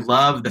 Like, I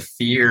love the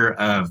fear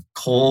of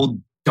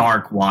cold,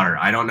 dark water.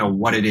 I don't know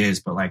what it is,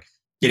 but like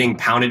getting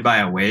pounded by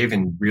a wave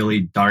in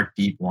really dark,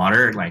 deep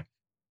water, like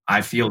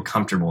I feel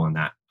comfortable in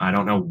that. I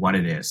don't know what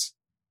it is.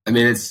 I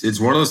mean, it's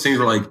one of those things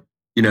where like,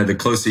 you know, the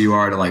closer you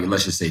are to like,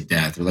 let's just say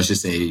death or let's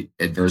just say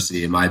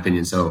adversity, in my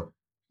opinion. So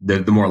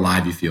the more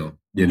alive you feel,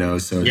 you know?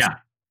 So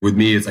with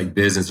me, it's like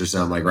business or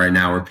something. Like right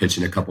now we're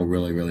pitching a couple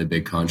really, really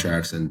big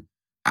contracts and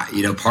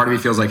you know, part of me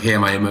feels like, hey,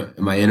 am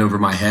I in over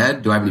my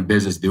head? Do I have any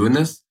business doing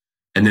this?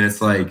 And then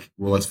it's like,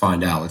 well, let's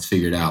find out. Let's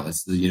figure it out.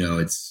 Let's, you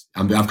know,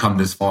 I've come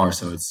this far.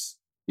 So it's,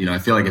 you know, I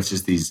feel like it's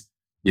just these,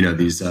 you know,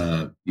 these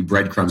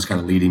breadcrumbs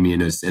kind of leading me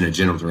in a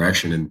general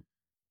direction.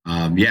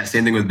 And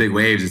same thing with big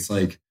waves. It's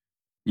like,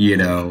 you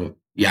know,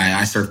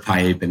 I surf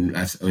pipe and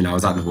I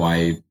was out in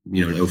Hawaii,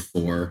 you know, in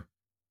 2004.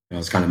 I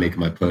was kind of making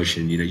my push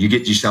and, you know, you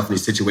get yourself in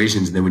these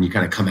situations and then when you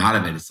kind of come out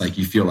of it, it's like,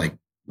 you feel like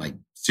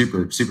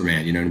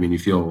Superman, you know what I mean? You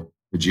feel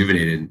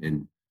rejuvenated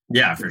and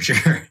yeah, for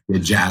sure.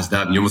 Get jazzed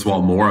up and you almost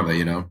want more of it,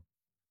 you know?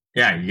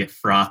 Yeah, you get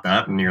frothed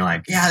up and you're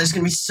like, yeah, this is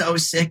going to be so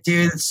sick,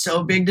 dude. It's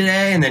so big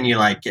today. And then you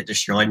like get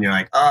destroyed and you're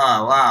like,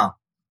 oh, wow,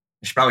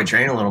 I should probably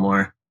train a little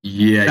more.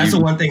 Yeah. That's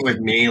the one thing with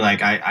me.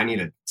 Like I need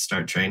to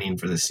start training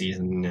for the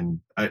season.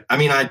 And I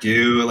mean, I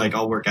do like,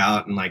 I'll work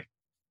out and like,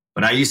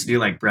 but I used to do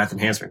like breath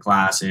enhancement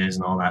classes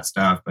and all that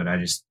stuff. But I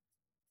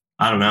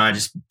don't know. I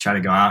just try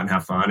to go out and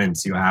have fun and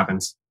see what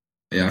happens.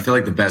 Yeah. I feel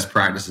like the best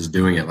practice is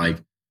doing it.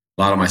 Like,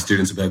 a lot of my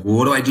students will be like, well,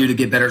 what do I do to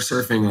get better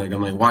surfing? Like,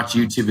 I'm like, watch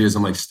YouTube videos.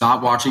 I'm like,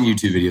 stop watching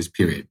YouTube videos,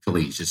 period.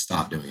 Please just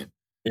stop doing it.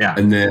 Yeah.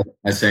 And then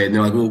I say, and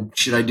they're like, well,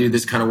 should I do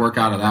this kind of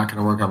workout or that kind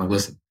of workout? I'm like,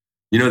 listen,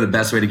 you know, the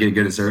best way to get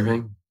good at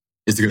surfing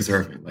is to go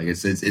surfing. Like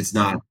it's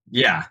not,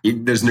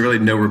 there's really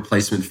no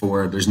replacement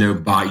for it. There's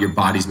no your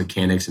body's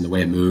mechanics and the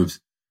way it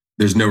moves.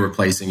 There's no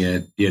replacing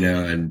it, you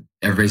know, and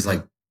everybody's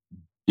like,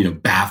 you know,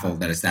 baffled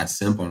that it's that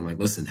simple. I'm like,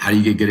 listen, how do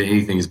you get good at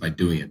anything is by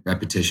doing it.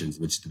 Repetitions,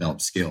 which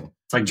develops skill.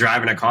 It's like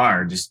driving a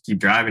car. Just keep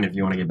driving if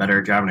you want to get better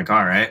at driving a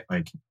car, right?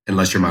 Like,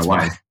 unless you're my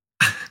wife.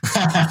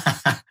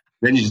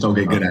 Then you just don't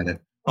get good at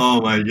it.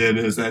 Oh my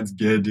goodness, that's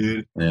good,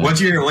 dude. Yeah.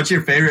 What's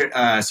your favorite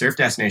surf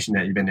destination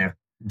that you've been to?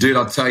 Dude,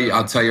 I'll tell you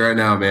right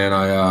now, man.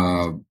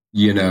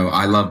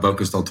 I love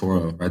Bocas del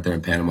Toro right there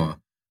in Panama.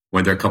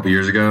 Went there a couple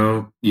years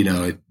ago. You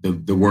know,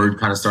 the word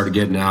kind of started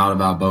getting out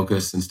about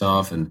Bocas and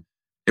stuff, and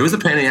it was a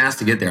pain in the ass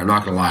to get there. I'm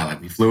not gonna lie. Like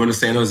we flew into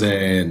San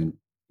Jose and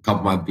a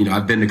couple of my,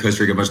 I've been to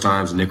Costa Rica a bunch of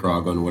times and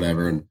Nicaragua and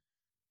whatever. And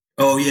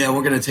oh yeah,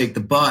 we're gonna take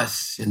the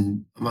bus.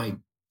 And I'm like,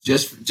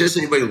 just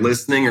anybody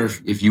listening, or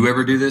if you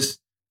ever do this,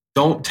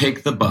 don't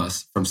take the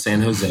bus from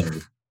San Jose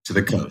to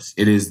the coast.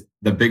 It is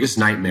the biggest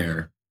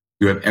nightmare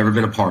you have ever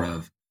been a part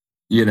of.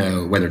 You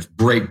know, whether it's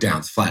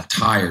breakdowns, flat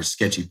tires,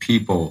 sketchy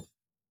people.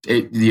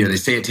 They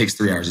say it takes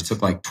 3 hours. It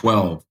took like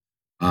 12.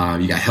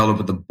 You got held up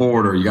at the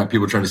border. You got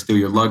people trying to steal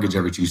your luggage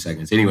every 2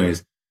 seconds.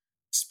 Anyways,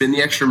 spend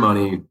the extra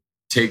money.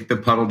 Take the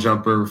puddle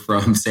jumper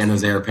from San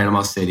Jose or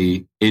Panama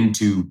City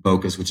into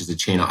Bocas, which is a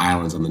chain of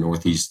islands on the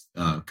northeast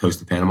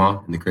coast of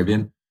Panama in the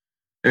Caribbean.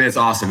 I mean, it's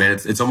awesome, man.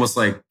 It's almost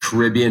like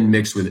Caribbean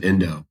mixed with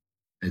Indo.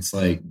 It's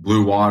like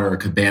blue water,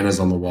 cabanas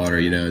on the water.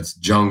 You know, it's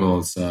jungle.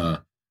 It's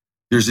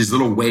there's these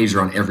little waves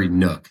around every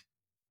nook.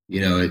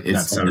 You know,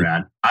 that's so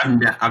rad.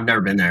 I've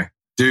never been there,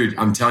 dude.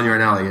 I'm telling you right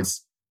now, like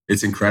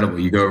it's incredible.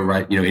 You go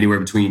anywhere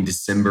between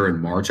December and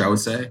March, I would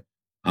say.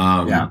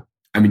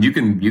 I mean, you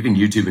can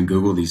YouTube and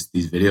Google these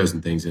videos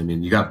and things. I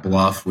mean, you got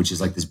Bluff, which is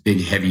like this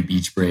big heavy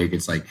beach break.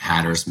 It's like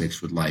Hatteras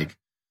mixed with like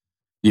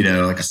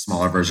a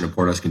smaller version of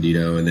Port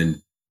Escondido, and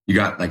then you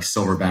got like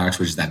Silverbacks,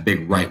 which is that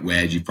big right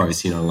wedge you've probably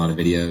seen on a lot of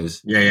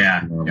videos.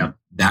 Yeah.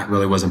 That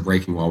really wasn't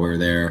breaking while we were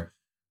there.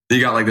 Then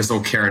you got like this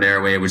little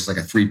Carronera wave, which is like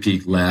a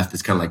 3-peak left.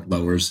 It's kind of like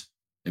lowers.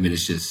 I mean,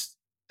 it's just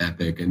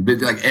epic, and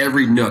like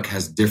every nook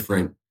has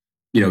different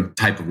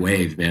type of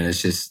waves, man.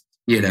 It's just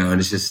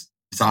and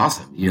it's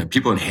awesome.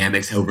 People in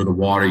hammocks over the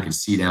water. You can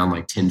see down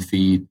like 10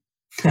 feet.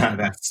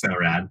 That's so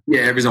rad.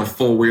 Yeah, everybody's on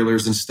full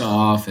wheelers and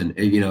stuff. And,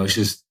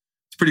 it's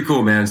pretty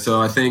cool, man.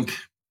 So I think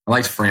I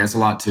liked France a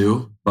lot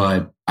too.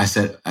 But I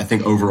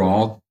think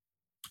overall,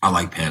 I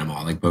like Panama.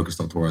 I like Bocas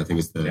del Toro. I think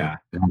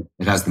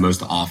it has the most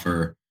to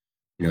offer.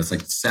 It's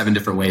like 7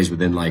 different ways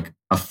within like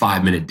a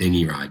 5-minute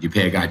dinghy ride. You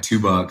pay a guy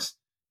 $2.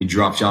 He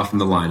drops you off from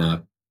the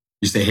lineup.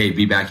 You say, hey,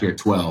 be back here at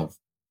 12.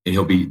 And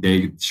he'll be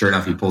there. Sure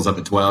enough, he pulls up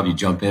at 12. You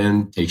jump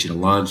in, takes you to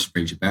lunch,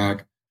 brings you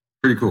back.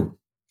 Pretty cool.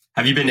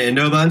 Have you been to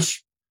Indo a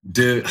bunch?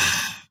 Dude,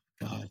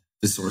 God,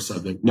 this sore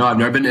subject. No, I've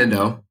never been to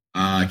Indo.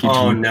 I keep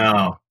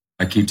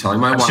telling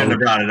my wife. I shouldn't have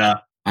brought it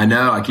up. I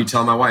know. I keep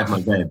telling my wife, I'm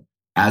like, babe,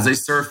 as a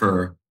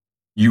surfer,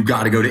 you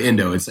got to go to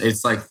Indo.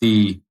 It's like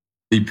the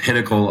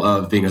pinnacle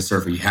of being a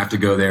surfer. You have to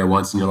go there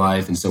once in your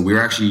life. And so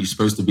we're actually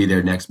supposed to be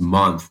there next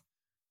month.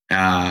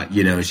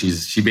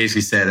 She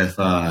basically said if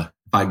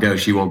I go,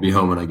 she won't be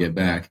home when I get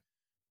back.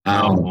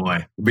 Oh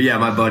boy. But yeah,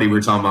 my buddy,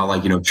 we're talking about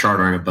like,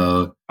 chartering a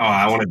boat. Oh,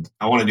 I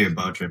want to do a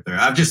boat trip there.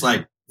 I've just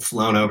like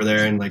flown over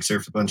there and like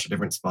surfed a bunch of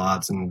different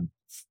spots and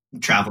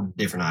traveled to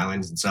different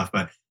islands and stuff.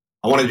 But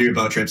I want to do a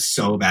boat trip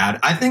so bad.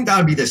 I think that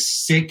would be the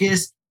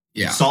sickest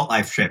Salt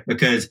Life trip,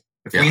 because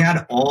if we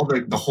had all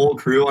the whole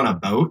crew on a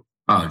boat,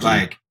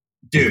 like,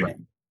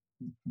 dude,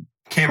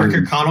 Cameron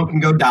Kirkconnell can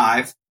go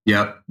dive.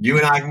 Yep. You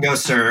and I can go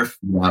surf.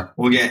 Yep.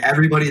 We'll get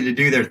everybody to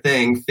do their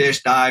thing,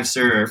 fish, dive,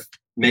 surf,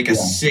 make a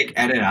sick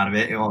edit out of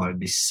it. Oh, it'd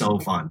be so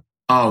fun.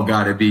 Oh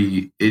God, it'd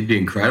be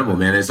incredible,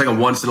 man. It's like a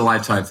once in a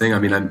lifetime thing. I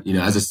mean,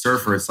 as a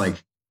surfer, it's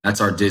like, that's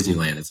our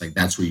Disneyland. It's like,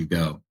 that's where you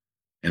go.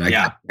 And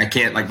I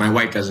can't, like, my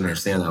wife doesn't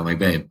understand that. I'm like,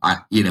 babe,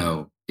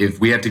 if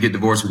we have to get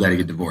divorced, we got to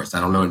get divorced. I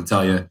don't know what to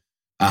tell you.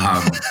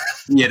 I'm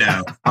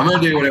going to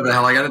do whatever the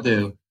hell I got to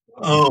do.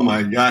 Oh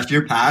my gosh.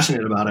 You're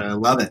passionate about it. I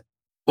love it.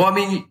 Well, I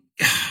mean,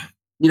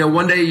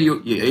 one day,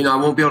 I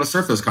won't be able to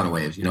surf those kind of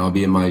waves. I'll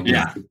be in my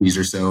 50s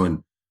or so,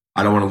 and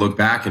I don't want to look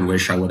back and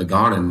wish I would have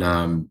gone.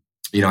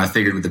 And, I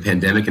figured with the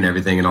pandemic and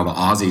everything and all the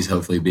Aussies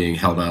hopefully being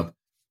held up,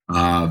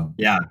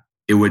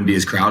 it wouldn't be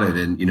as crowded.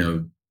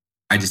 And,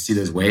 I just see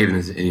those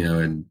waves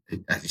and,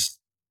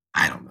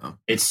 I don't know.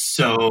 It's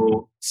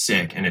so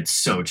sick and it's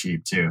so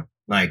cheap too.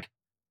 Like,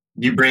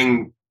 you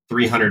bring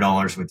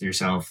 $300 with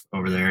yourself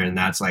over there, and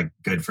that's like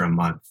good for a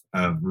month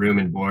of room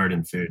and board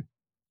and food.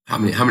 How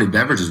many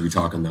beverages are we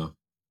talking though?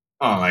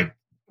 Oh, like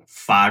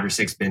 5 or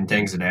 6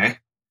 bintangs a day.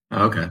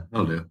 Oh, okay.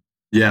 That'll do.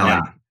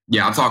 Yeah.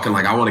 I'm talking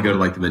like, I want to go to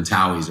like the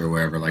Mentawais or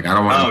wherever. Like, I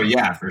don't want to. Oh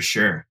yeah, for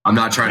sure. I'm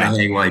not trying to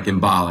hang like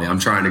in Bali. I'm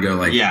trying to go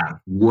like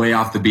way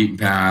off the beaten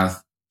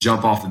path,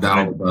 jump off the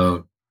down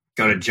boat.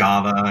 Go to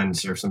Java and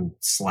surf some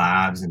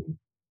slabs and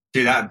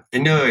do that.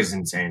 Indo is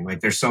insane. Like,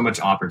 there's so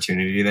much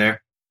opportunity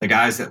there. The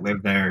guys that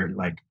live there,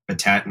 like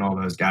Batet and all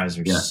those guys,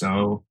 are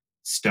so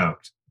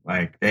stoked.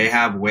 Like, they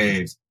have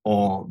waves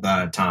all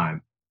the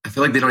time. I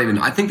feel like they don't even,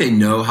 I think they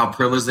know how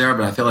privileged they are,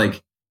 but I feel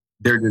like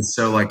they're just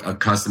so like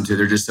accustomed to it.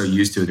 They're just so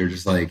used to it. They're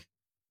just like,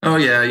 oh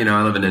yeah,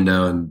 I live in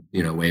Indo and,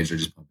 waves are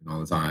just pumping all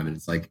the time. And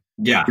it's like,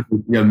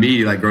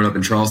 me, like growing up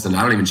in Charleston,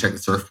 I don't even check the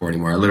surfboard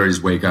anymore. I literally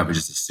just wake up and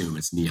just assume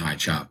it's knee-high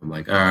chop. I'm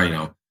like,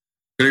 gonna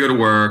go to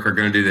work or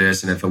gonna do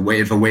this. And if a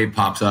wave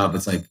pops up,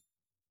 it's like,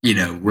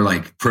 we're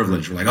like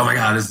privileged. We're like, oh my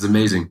God, this is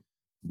amazing.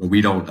 But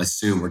we don't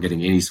assume we're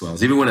getting any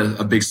swells. Even when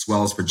a big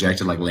swell is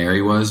projected, like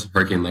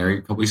Hurricane Larry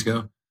a couple weeks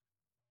ago,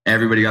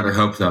 everybody got their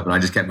hopes up. And I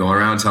just kept going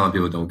around telling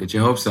people, don't get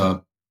your hopes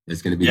up.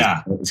 It's going to be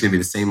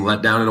the same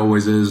letdown it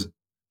always is.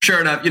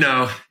 Sure enough,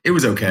 it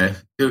was okay.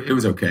 It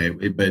was okay,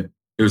 but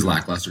it was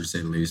lackluster to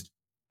say the least.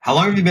 How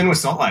long have you been with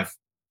Salt Life?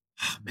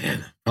 Oh,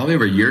 man, probably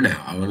over a year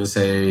now. I want to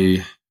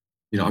say,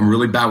 I'm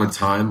really bad with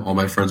time. All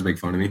my friends make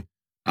fun of me.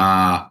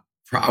 I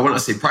want to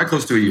say probably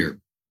close to a year,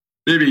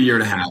 maybe a year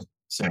and a half.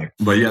 Same.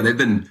 But yeah,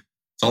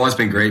 Salt Life's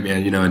been great,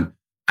 man. And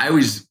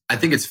I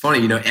think it's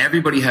funny,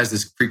 everybody has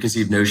this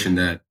preconceived notion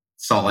that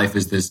Salt Life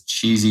is this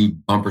cheesy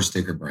bumper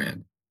sticker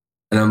brand.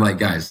 And I'm like,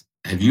 guys,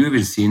 have you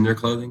even seen their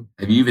clothing?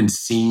 Have you even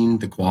seen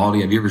the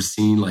quality? Have you ever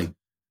seen when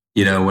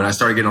I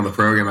started getting on the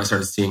program, I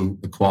started seeing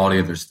the quality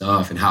of their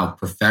stuff and how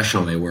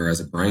professional they were as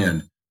a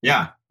brand.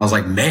 Yeah. I was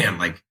like, man,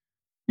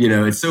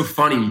 it's so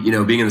funny,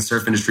 being in the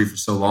surf industry for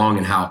so long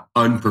and how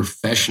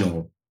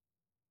unprofessional,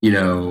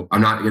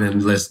 I'm not going to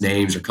list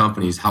names or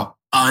companies, how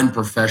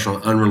unprofessional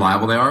and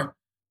unreliable they are.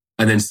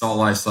 And then Salt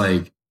Life's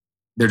like,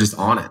 they're just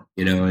on it,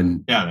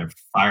 and they're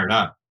fired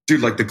up.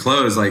 Dude, like the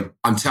clothes, like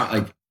I'm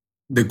telling, like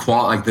the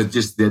quality, like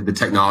the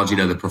technology,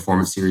 the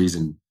performance series,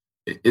 and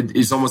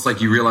it's almost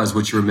like you realize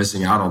what you were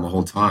missing out on the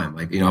whole time.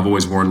 Like, I've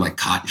always worn like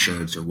cotton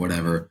shirts or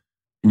whatever,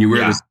 and you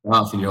wear this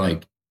stuff and you're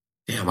like,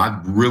 damn,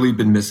 I've really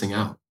been missing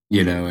out,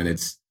 and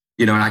it's,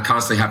 and I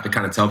constantly have to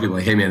kind of tell people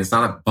like, hey man, it's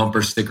not a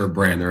bumper sticker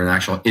brand. They're an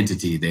actual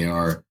entity. They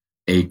are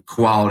a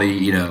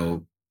quality,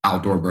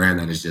 outdoor brand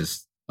that is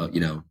just,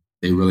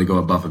 they really go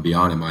above and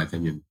beyond, in my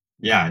opinion.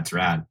 Yeah, it's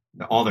rad.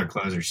 All their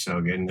clothes are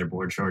so good, and their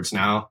board shorts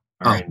now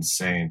are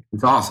insane.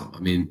 It's awesome. I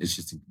mean, it's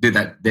just, dude,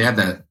 they have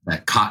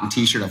that cotton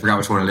t-shirt. I forgot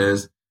which one it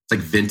is. It's like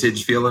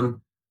vintage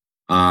feeling.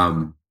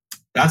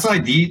 That's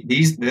like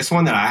this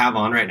one that I have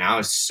on right now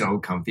is so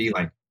comfy.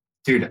 Like,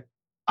 dude,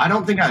 I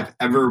don't think I've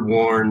ever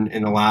worn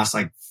in the last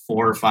like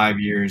 4 or 5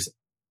 years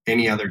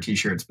any other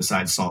t-shirts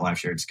besides Salt Life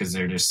shirts, because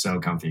they're just so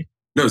comfy.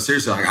 No,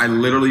 seriously, I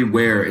literally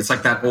wear, it's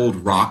like that old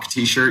rock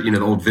t-shirt, the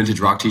old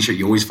vintage rock t-shirt.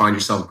 You always find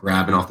yourself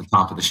grabbing off the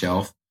top of the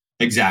shelf.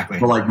 Exactly.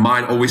 But like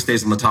mine always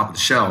stays on the top of the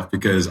shelf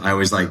because I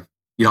always like,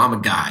 I'm a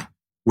guy.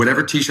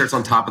 Whatever t-shirt's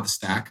on top of the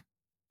stack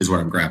is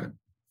what I'm grabbing.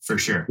 For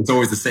sure. It's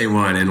always the same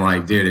one. And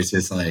like, dude, it's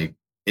just like,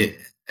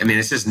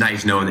 it's just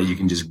nice knowing that you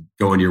can just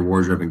go into your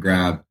wardrobe and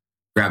grab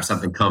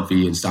something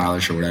comfy and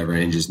stylish or whatever,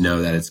 and just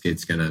know that it's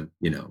going to,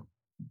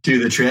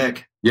 do the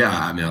trick. Yeah.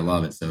 I mean, I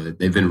love it. So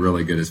they've been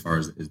really good as far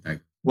as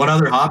that. What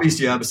other hobbies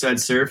do you have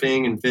besides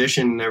surfing and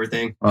fishing and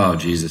everything? Oh,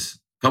 Jesus.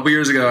 couple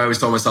years ago, I always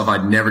told myself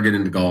I'd never get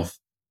into golf.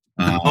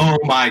 Oh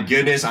my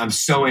goodness, I'm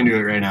so into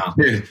it right now.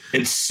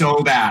 It's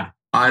so bad.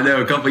 I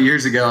know. A couple of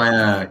years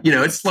ago,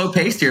 it's slow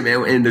paced here,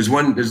 man. And there's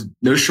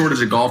no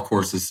shortage of golf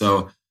courses.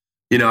 So,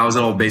 I was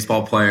an old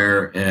baseball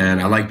player,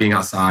 and I like being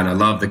outside. I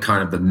love the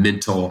kind of the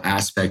mental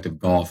aspect of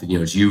golf.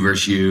 It's you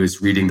versus you.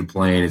 It's reading the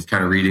plane. It's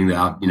kind of reading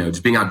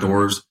just being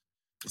outdoors.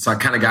 So I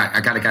kind of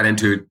got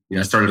into it.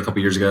 I started a couple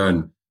of years ago,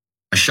 and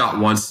I shot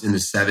once in the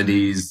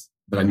 70s,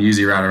 but I'm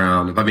usually right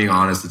around. If I'm being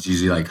honest, it's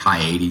usually like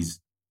high 80s.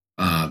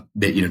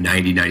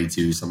 90,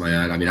 92, something like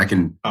that. I mean, I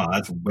can. Oh,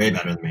 that's way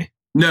better than me.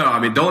 No, I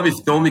mean, don't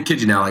let me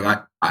kid you now.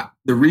 Like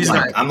the reason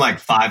I'm like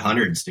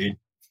 500s, dude.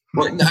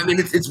 Well, I mean,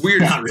 it's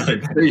weird. Not really.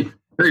 Very,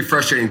 very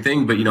frustrating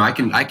thing, but I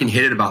can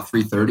hit it about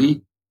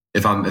 330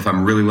 if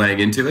I'm really laying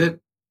into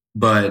it.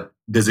 But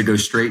does it go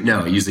straight?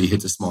 No, it usually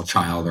hits a small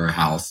child or a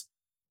house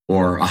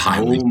or a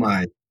highway. Oh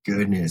my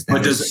goodness,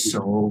 that is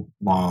so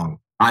long.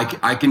 I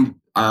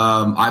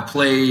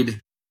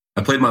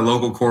played my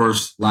local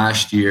course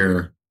last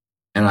year,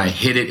 and I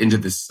hit it into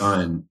the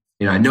sun.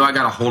 I know I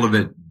got a hold of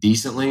it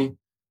decently.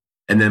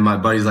 And then my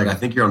buddy's like, I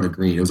think you're on the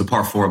green. It was a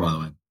par 4, by the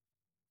way.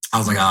 I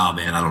was like, oh,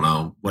 man, I don't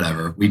know.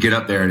 Whatever. We get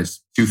up there, and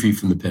it's 2 feet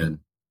from the pin.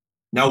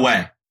 No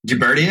way. Did you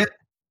birdie it?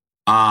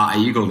 I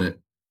eagled it.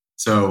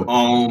 So.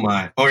 Oh,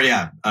 my. Oh,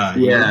 yeah.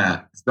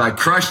 Yeah. So I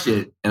crushed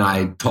it, and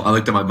I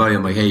looked at my buddy.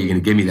 I'm like, hey, you going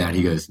to give me that?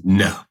 He goes,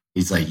 no.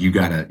 He's like, you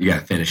gotta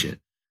finish it.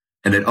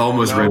 And it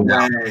almost rimmed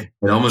out. It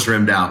almost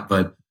rimmed out.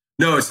 But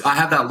no, I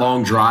have that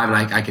long drive, and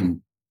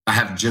I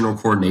have general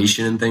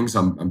coordination and things.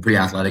 I'm pretty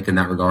athletic in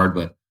that regard,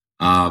 but.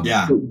 But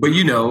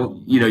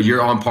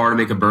you're on par to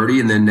make a birdie,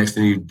 and then next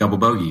thing you double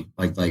bogey,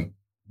 like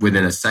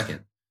within a second.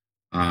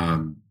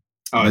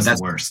 That's the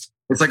worst.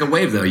 It's like a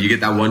wave, though. You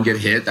get that one good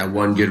hit, that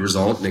one good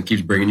result, and it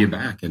keeps bringing you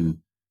back. And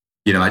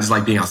I just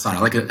like being outside. I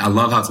like it. I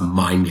love how it's a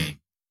mind game.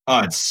 Oh,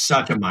 it's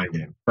such a mind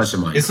game. Such a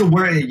mind. It's the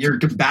way you're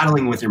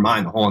battling with your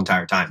mind the whole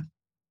entire time.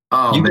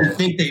 Oh, you man. can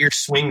think that your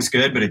swing's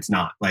good, but it's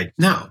not. Like,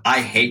 no,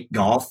 I hate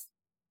golf,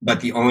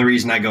 but the only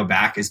reason I go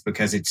back is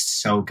because it's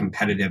so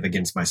competitive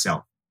against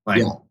myself.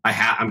 Like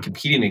I'm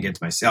competing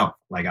against myself.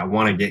 Like I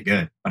want to get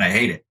good, but I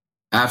hate it.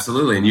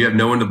 Absolutely. And you have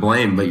no one to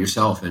blame but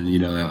yourself. And,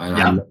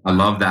 I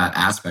love that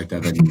aspect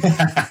of it.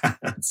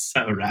 That's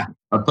so rad.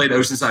 I played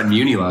Oceanside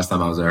Muni last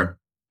time I was there.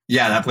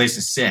 Yeah, that place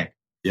is sick.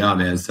 Yeah,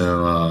 man.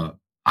 So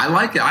I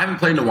like it. I haven't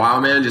played in a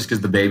while, man, just because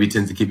the baby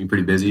tends to keep me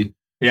pretty busy.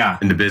 Yeah.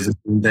 In the business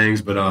and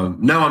things. But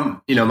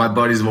my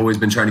buddies have always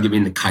been trying to get me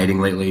into kiting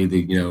lately.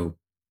 They're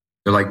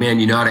like, man,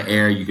 you know how to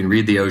air. You can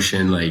read the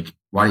ocean. Like,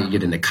 why don't you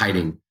get into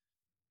kiting?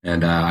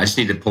 And I just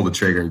need to pull the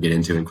trigger and get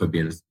into it and quit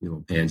being a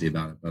pansy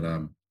about it. But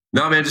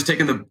no, man, just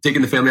taking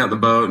the family out the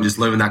boat and just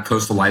living that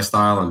coastal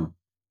lifestyle and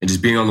just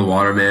being on the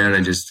water, man,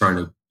 and just trying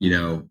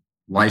to,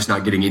 life's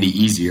not getting any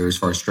easier as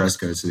far as stress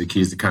goes. So the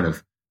key is to kind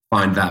of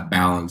find that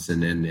balance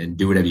and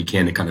do whatever you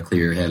can to kind of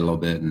clear your head a little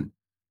bit. And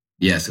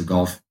yeah, so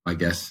golf, I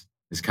guess,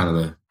 is kind of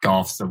the...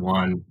 Golf's the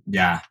one.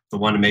 Yeah, the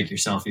one to make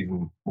yourself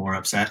even more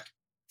upset.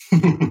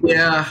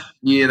 Yeah.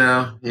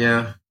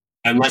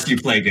 Unless you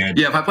play good.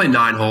 Yeah, if I play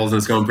 9 holes and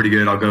it's going pretty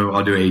good,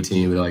 I'll do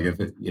 18. But like if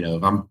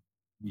I'm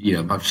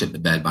shitting the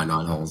bed by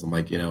 9 holes, I'm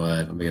like, you know what,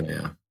 I'm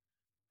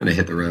gonna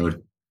hit the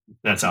road.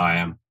 That's how I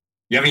am.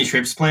 You have any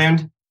trips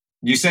planned?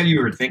 You said you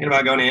were thinking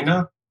about going to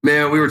Indo?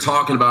 Man, we were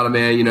talking about it,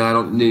 man. I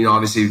don't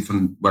obviously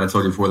from what I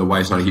told you before, the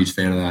wife's not a huge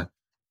fan of that.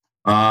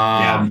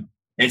 Yeah.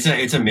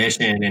 It's a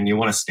mission and you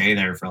want to stay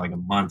there for like a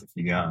month if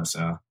you go.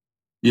 So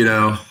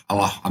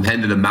I'm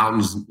heading to the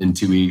mountains in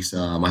 2 weeks.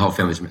 My whole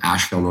family's from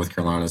Asheville, North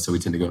Carolina, so we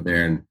tend to go up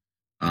there and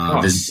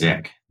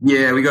sick.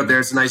 Yeah, we go up there.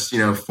 It's a nice,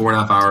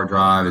 4.5 hour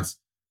drive. It's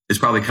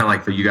probably kind of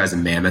like for you guys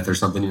in Mammoth or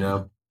something,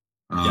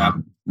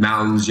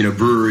 mountains,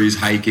 breweries,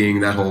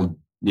 hiking, that whole,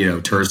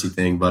 touristy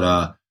thing.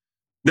 But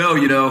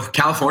no,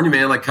 California,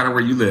 man, like kind of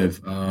where you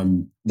live.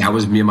 That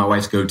was me and my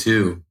wife's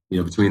go-to.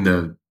 Between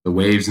the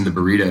waves and the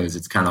burritos,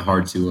 it's kind of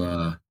hard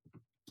to.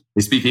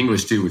 They speak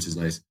English too, which is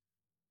nice.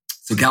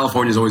 So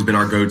California's always been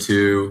our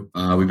go-to.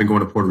 We've been going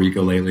to Puerto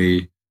Rico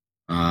lately,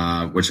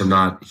 which I'm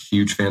not a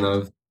huge fan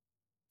of.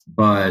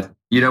 But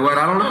you know what?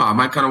 I don't know. I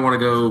might kind of want to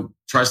go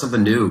try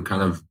something new,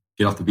 kind of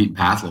get off the beaten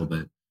path a little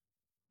bit.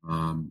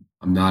 I'm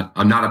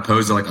not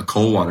opposed to like a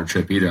cold water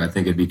trip either. I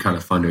think it'd be kind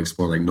of fun to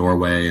explore like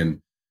Norway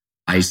and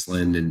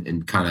Iceland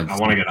and kind of. I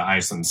want to go to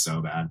Iceland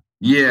so bad.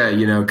 Yeah,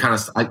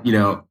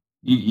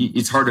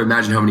 it's hard to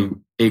imagine how many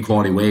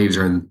A-quality waves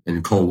are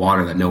in cold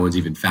water that no one's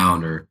even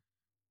found, or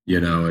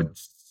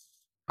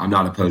I'm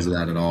not opposed to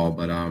that at all.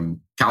 But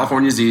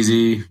California's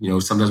easy.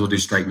 Sometimes we'll do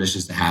strike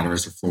missions to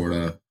Hatteras or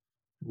Florida.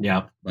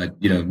 Yeah.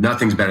 But,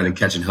 nothing's better than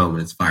catching home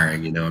when it's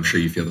firing. I'm sure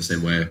you feel the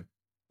same way.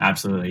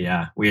 Absolutely,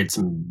 yeah. We had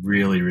some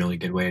really, really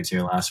good waves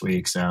here last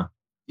week. So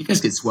you guys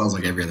get swells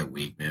like every other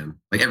week, man.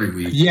 Like every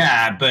week.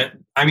 Yeah, but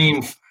I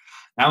mean,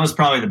 that was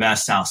probably the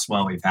best south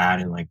swell we've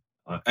had in like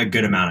a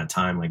good amount of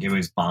time. Like it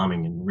was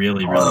bombing and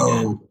really,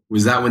 really good.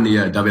 Was that when the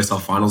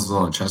WSL finals was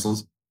on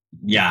Chesil's?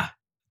 Yeah.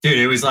 Dude,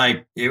 it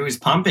was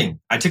pumping.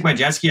 I took my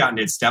jet ski out and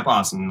did step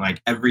offs, and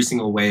like every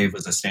single wave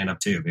was a stand up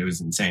tube. It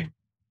was insane.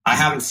 I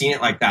haven't seen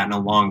it like that in a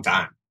long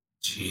time.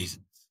 Jesus.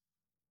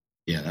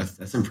 Yeah,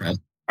 that's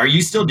impressive. Are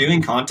you still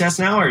doing contests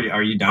now, or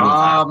are you done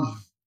with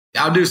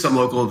that? I'll do some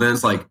local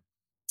events. Like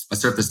I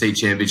surfed the state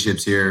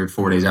championships here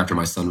 4 days after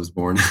my son was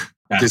born.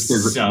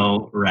 That's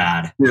so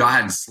rad. Dude, I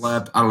hadn't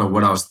slept. I don't know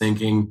what I was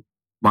thinking.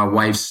 My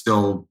wife's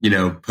still,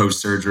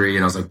 post surgery,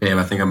 and I was like, babe,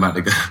 I think I'm about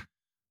to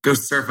go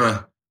surf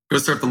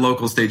the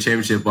local state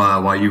championship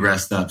while you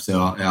rest up. So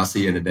I'll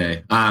see you in a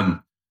day.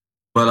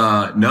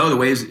 But no, the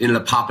waves ended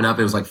up popping up.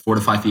 It was like 4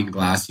 to 5 feet in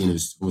glassy, and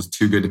it was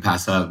too good to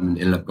pass up, and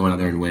ended up going out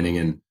there and winning.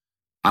 And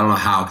I don't know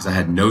how, because I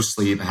had no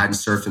sleep. I hadn't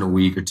surfed in a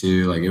week or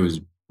two. Like, it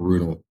was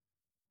brutal.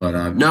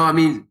 But no, I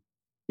mean,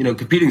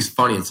 competing's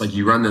funny. It's like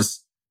you run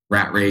this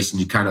rat race and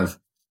you kind of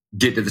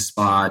get to the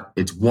spot.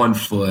 It's 1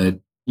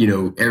 foot,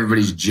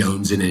 everybody's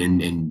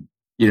jonesing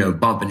and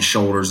bumping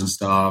shoulders and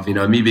stuff.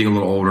 Me being a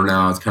little older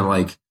now, it's kind of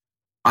like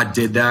I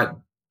did that.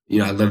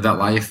 I lived that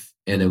life,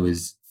 and it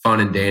was fun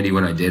and dandy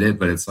when I did it.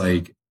 But it's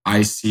like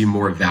I see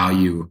more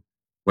value,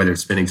 whether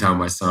it's spending time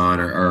with my son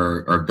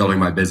or building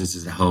my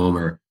businesses at home,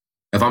 or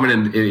if I'm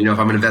going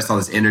to invest all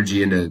this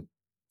energy into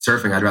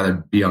surfing, I'd rather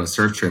be on a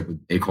surf trip with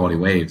A quality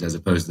waves as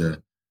opposed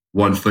to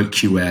 1 foot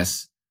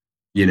QS,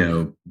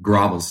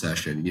 grovel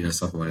session,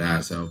 something like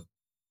that. So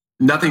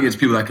nothing against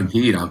people that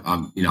compete.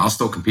 I'll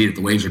still compete if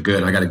the waves are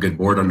good. I got a good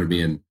board under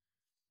me, and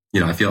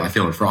I feel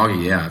it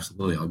froggy. Yeah,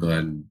 absolutely. I'll go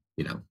ahead and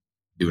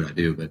do what I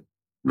do. But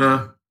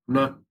no, I'm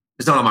not.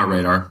 It's not on my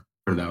radar.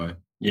 Put it that way.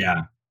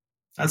 Yeah,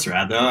 that's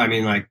rad though. I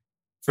mean, like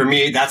for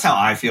me, that's how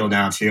I feel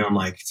now too. I'm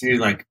like, dude,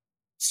 like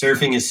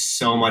surfing is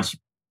so much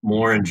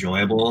more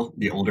enjoyable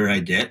the older I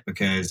get,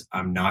 because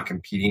I'm not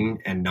competing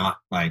and not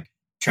like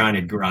trying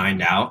to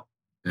grind out.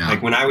 Yeah.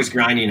 Like when I was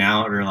grinding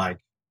out or like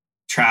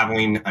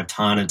traveling a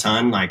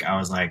ton, like I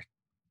was like,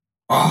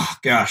 oh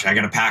gosh, I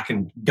got to pack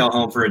and go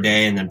home for a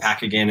day and then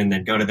pack again and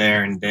then go to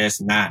there and this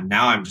and that. And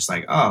now I'm just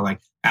like, oh, like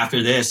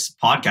after this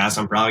podcast,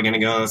 I'm probably going to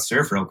go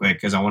surf real quick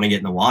because I want to get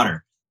in the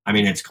water. I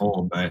mean, it's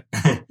cold, but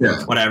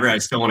yeah. Whatever. I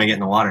still want to get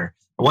in the water.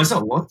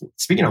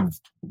 Speaking of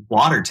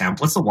water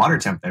temp, what's the water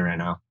temp there right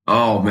now?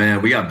 Oh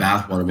man, we got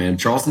bathwater, man.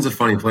 Charleston's a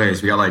funny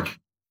place. We got like,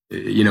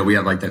 we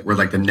have like that. We're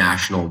like the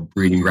national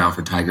breeding ground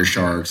for tiger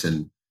sharks,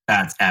 and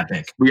that's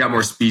epic. We got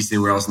more species than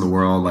anywhere else in the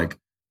world. Like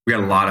we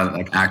got a lot of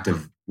like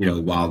active,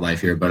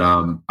 wildlife here. But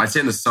I'd say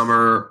in the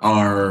summer,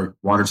 our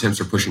water temps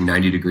are pushing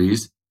 90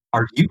 degrees.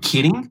 Are you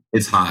kidding?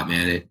 It's hot,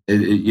 man.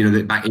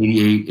 About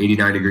 88,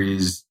 89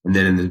 degrees. And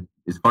then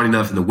it's funny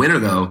enough, in the winter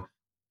though,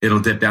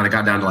 it'll dip down. It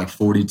got down to like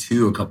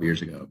 42 a couple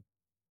years ago.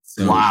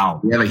 So wow.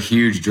 We have a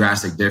huge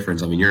drastic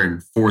difference. I mean, you're in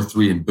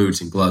 4.3 in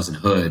boots and gloves and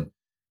hood.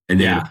 And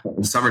then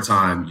in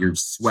summertime, you're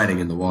sweating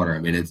in the water. I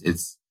mean,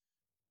 it's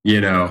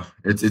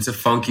a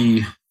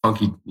funky,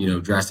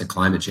 drastic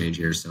climate change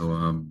here.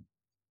 So,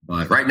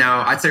 but right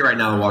now, I'd say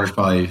the water's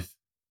probably,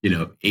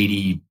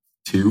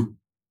 82.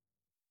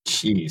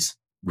 Jeez.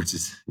 Which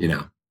is,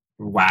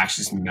 wax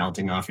just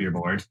melting off your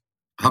board.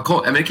 How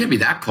cold? I mean, it can't be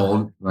that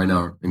cold right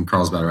now in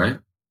Carlsbad, right?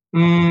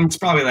 It's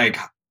probably like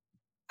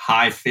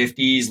high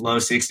 50s, low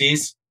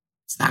 60s.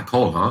 It's that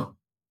cold, huh?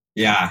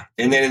 Yeah.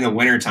 And then in the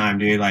wintertime,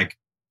 dude, like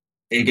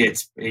it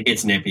gets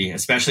nippy,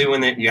 especially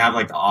when you have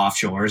like the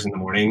offshores in the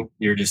morning.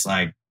 You're just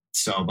like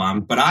so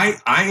bummed. But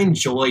I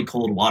enjoy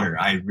cold water.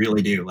 I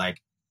really do.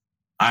 Like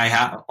I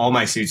have all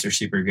my suits are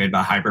super good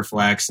by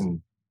Hyperflex,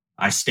 and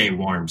I stay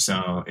warm.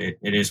 So it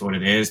is what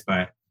it is.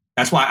 But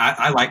that's why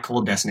I like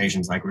cold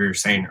destinations. Like we were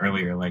saying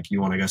earlier, like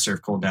you want to go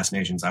surf cold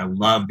destinations. I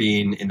love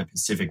being in the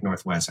Pacific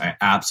Northwest. I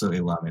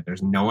absolutely love it.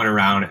 There's no one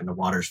around and the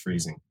water's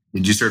freezing.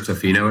 Did you surf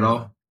Tofino at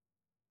all?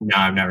 No,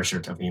 I've never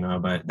surfed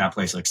Tofino, but that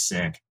place looks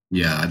sick.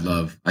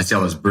 Yeah, I see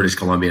all those British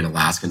Columbia and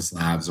Alaskan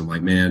slabs. I'm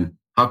like, man,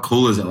 how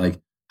cool is it? Like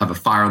have a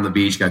fire on the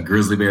beach, you got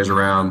grizzly bears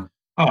around.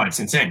 Oh, it's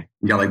insane.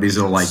 You got like these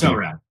little like so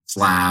rad.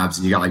 Slabs,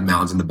 and you got like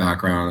mountains in the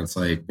background. It's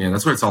like, man,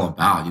 that's what it's all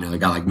about. They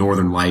got like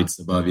northern lights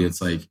above you.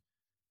 It's like,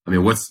 I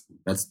mean,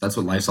 that's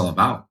what life's all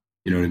about.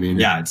 You know what I mean?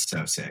 Yeah, it's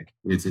so sick.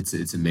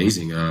 It's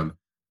amazing.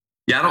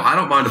 Yeah, I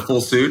don't mind a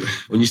full suit.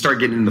 When you start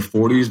getting in the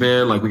 40s,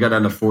 man, like we got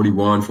down to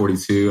 41,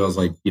 42. I was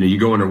like, you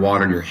go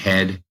underwater in your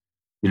head,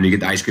 you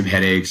get the ice cream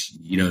headaches.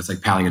 It's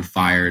like paddling in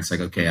fire. It's like,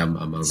 okay, I'm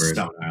over it.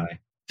 So gnarly.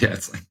 Yeah,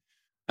 it's like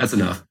that's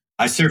enough.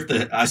 I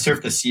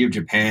surfed the Sea of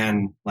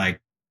Japan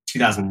like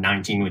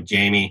 2019 with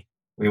Jamie.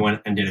 We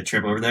went and did a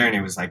trip over there, and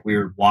it was like we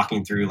were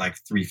walking through like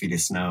 3 feet of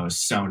snow. It was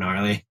so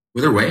gnarly.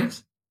 Were there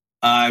waves?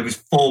 It was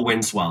full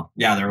wind swell.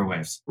 Yeah, there were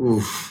waves.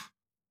 Oof.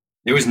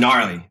 It was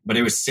gnarly, but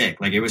it was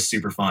sick. Like it was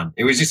super fun.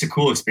 It was just a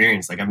cool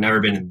experience. Like I've never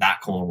been in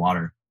that cold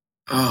water.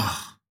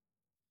 Oh,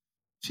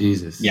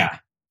 Jesus. Yeah,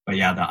 but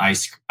yeah, the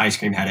ice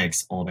cream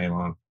headaches all day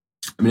long.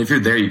 I mean, if you're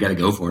there, you got to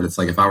go for it. It's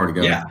like if I were to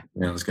go, yeah,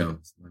 let's go.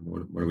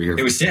 What are we here?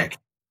 It was sick.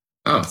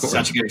 Oh,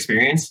 such a good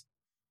experience,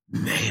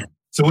 man.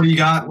 So what do you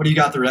got? What do you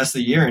got the rest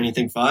of the year?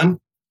 Anything fun?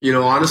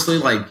 Honestly,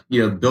 like,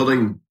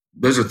 building,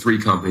 those are 3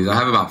 companies. I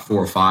have about 4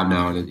 or 5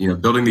 now. And,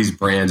 building these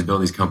brands,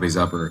 building these companies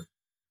up,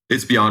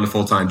 it's beyond a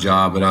full-time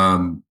job. But, I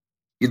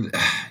need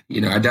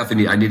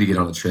to get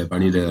on a trip. I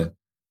need to,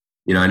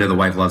 I know the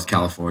wife loves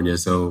California.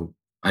 So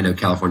I know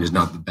California's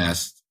not the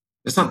best.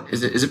 It's not.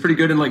 Is it pretty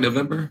good in like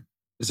November,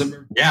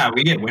 December? Yeah,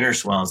 we get winter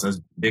swells.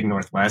 Those big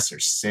Northwests are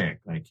sick.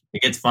 Like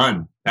it gets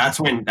fun. That's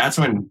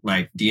when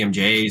like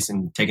DMJs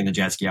and taking the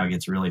jet ski out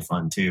gets really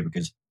fun too,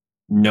 because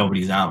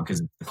nobody's out because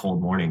of the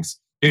cold mornings.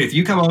 Dude, if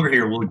you come over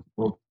here,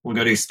 we'll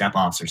go do step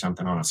offs or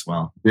something on a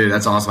swell. Dude,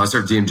 that's awesome. I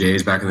surfed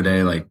DMJs back in the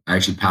day. Like I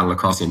actually paddled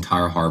across the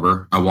entire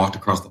harbor. I walked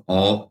across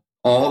all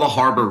the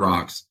harbor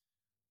rocks.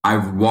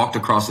 I've walked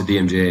across the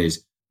DMJs.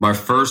 My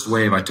first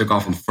wave, I took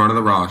off in front of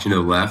the rocks, the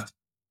left.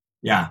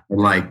 Yeah. And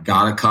like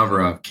got a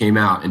cover up, came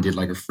out and did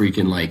like a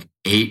freaking like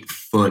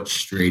 8-foot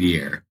straight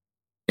air.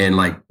 And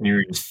like you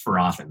were just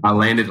frothing. I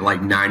landed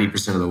like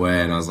 90% of the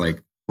way and I was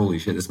like, holy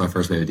shit, this is my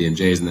first wave of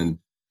DMJs. And then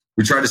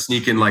we tried to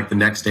sneak in like the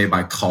next day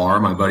by car.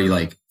 My buddy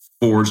like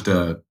forged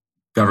a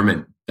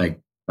government like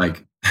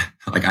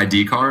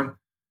ID card.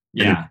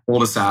 Yeah. They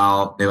pulled us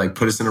out. They like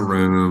put us in a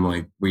room.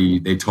 Like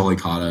they totally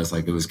caught us.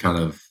 Like it was kind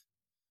of,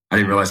 I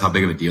didn't realize how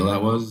big of a deal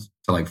that was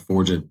to like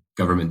forge a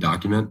government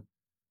document.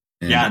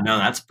 And yeah, no,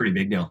 that's a pretty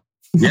big deal.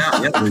 Yeah.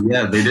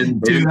 They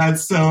didn't. Dude,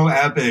 that's so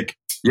epic.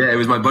 Yeah, it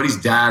was my buddy's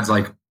dad's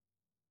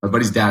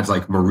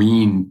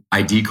Marine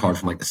ID card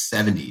from like the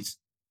 70s.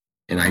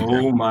 And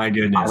oh my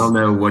goodness. I don't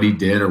know what he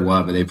did or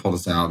what, but they pulled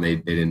us out and they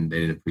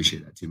didn't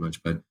appreciate that too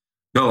much. But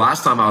no,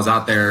 last time I was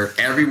out there,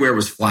 everywhere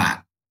was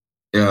flat.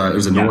 It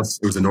was a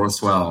north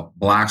swell.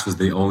 Blacks was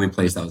the only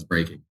place that was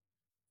breaking.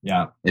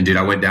 Yeah. And dude,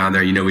 I went down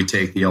there. We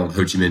take the old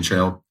Ho Chi Minh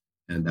Trail,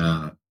 and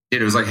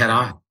it was like head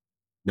high.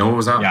 No one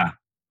was out. Yeah.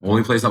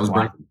 Only place that was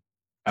breaking.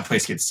 That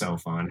place gets so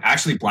fun.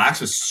 Actually,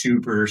 Blacks was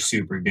super,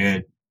 super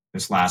good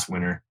this last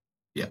winter.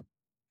 Yeah.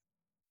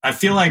 I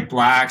feel like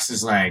Blacks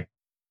is like,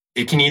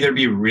 it can either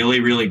be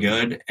really, really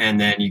good, and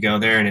then you go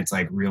there and it's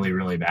like really,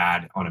 really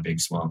bad on a big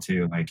swell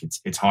too. Like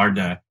it's hard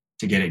to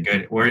get it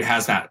good, or it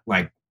has that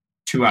like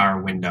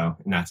 2-hour window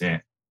and that's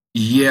it.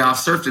 Yeah, I've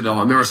surfed it all.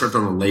 I remember I surfed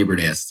on a Labor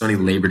Day, a sunny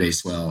Labor Day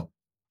swell.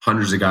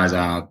 Hundreds of guys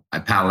out. I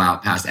paddled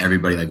out past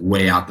everybody, like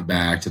way out the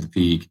back to the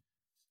peak.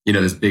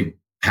 There's big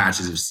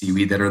patches of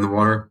seaweed that are in the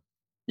water.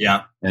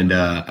 Yeah. And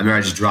I remember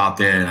I just dropped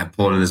in and I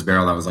pulled in this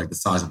barrel that was like the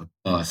size of a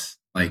bus.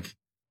 Like,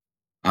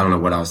 I don't know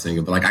what I was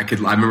thinking, but like I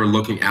remember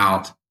looking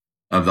out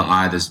of the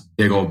eye of this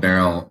big old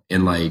barrel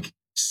and like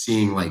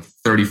seeing like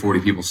 30,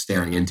 40 people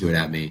staring into it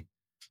at me.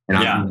 And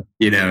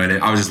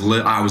I was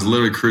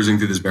literally cruising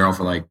through this barrel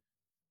for like,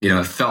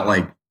 it felt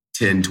like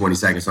 10, 20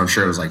 seconds. So I'm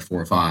sure it was like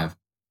 4 or 5.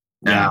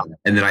 Yeah.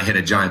 And then I hit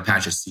a giant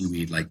patch of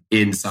seaweed like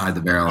inside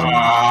the barrel.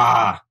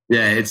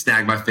 Yeah, it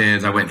snagged my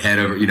fins. I went head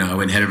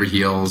over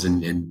heels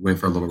and went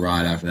for a little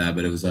ride after that.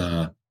 But it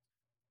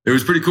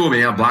was pretty cool, man.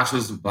 Yeah, Blacks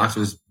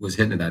was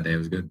hitting it that day. It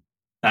was good.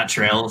 That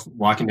trail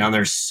walking down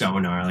there is so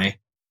gnarly.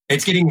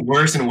 It's getting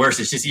worse and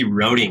worse. It's just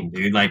eroding,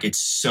 dude. Like it's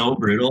so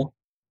brutal.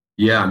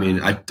 Yeah, I mean,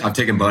 I've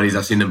taken buddies.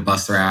 I've seen them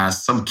bust their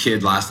ass. Some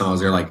kid last time I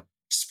was there like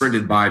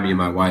sprinted by me and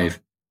my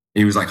wife. And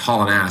he was like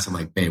hauling ass. I'm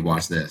like, babe,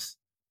 watch this.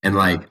 And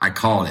like, I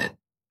called it.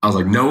 I was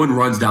like, no one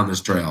runs down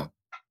this trail.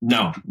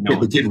 No.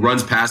 The kid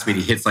runs past me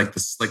and he hits like the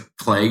slick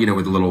clay,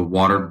 with a little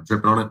water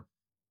dripping on it.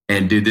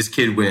 And dude, this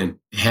kid went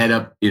head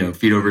up,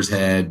 feet over his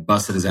head,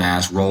 busted his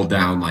ass, rolled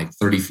down like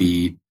 30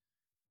 feet.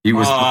 He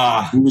was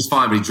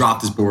fine, but he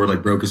dropped his board,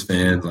 like broke his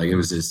fans. Like it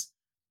was this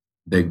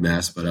big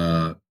mess.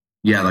 But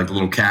yeah, like the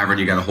little cavern,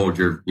 you got to hold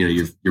your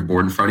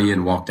board in front of you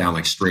and walk down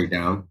like straight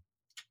down.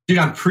 Dude,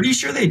 I'm pretty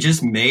sure they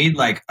just made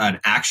like an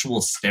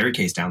actual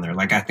staircase down there.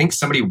 Like I think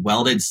somebody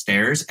welded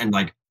stairs and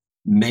like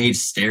made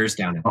stairs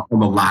down it. On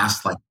the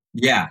last like.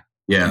 Yeah.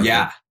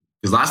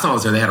 Because last time I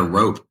was there, they had a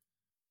rope.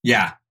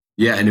 Yeah.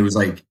 Yeah, and it was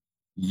like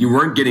you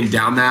weren't getting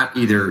down that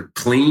either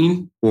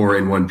clean or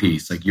in one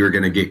piece. Like you were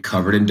going to get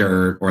covered in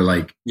dirt or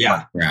like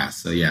grass.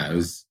 So yeah, it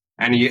was.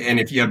 And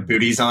if you have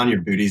booties on,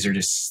 your booties are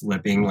just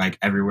slipping like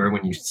everywhere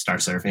when you start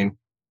surfing.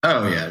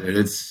 Oh yeah,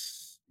 dude,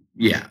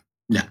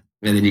 no.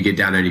 And then you get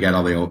down there and you got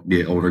all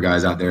the older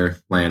guys out there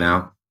laying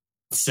out.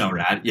 So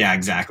rad. Yeah,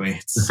 exactly.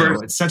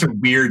 It's such a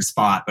weird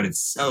spot, but it's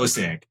so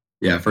sick.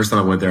 Yeah, first time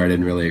I went there, I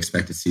didn't really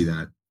expect to see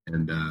that.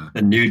 And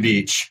the nude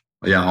beach.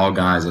 Yeah, all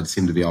guys. It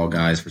seemed to be all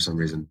guys for some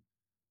reason.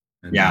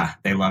 And, yeah,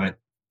 they love it.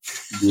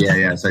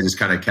 Yeah. So I just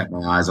kind of kept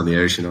my eyes on the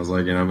ocean. I was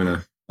like, I'm going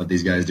to let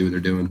these guys do what they're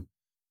doing.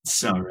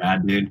 So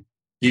rad, dude.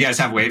 Do you guys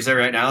have waves there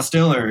right now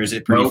still, or is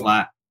it pretty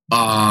flat?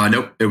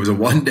 Nope. It was a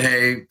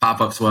 1-day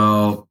pop-up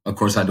swell. Of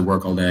course, I had to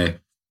work all day.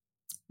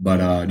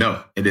 But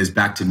no, it is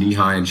back to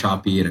knee-high and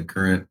choppy and a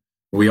current.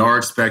 We are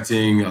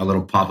expecting a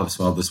little pop-up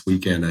swell this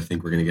weekend. I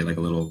think we're going to get like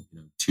a little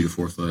 2 to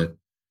 4 foot,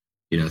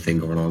 thing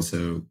going on.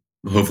 So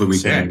hopefully we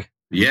can.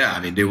 Yeah, I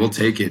mean, dude, we'll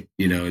take it.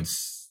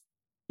 It's,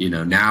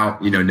 now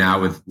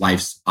with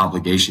life's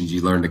obligations,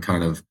 you learn to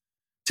kind of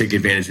take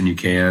advantage when you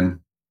can.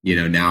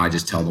 Now I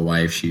just tell the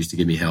wife. She used to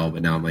give me hell,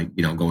 but now I'm like,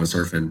 I'm going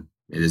surfing.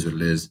 It is what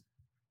it is.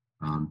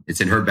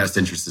 It's in her best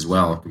interest as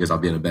well because I'll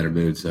be in a better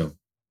mood. So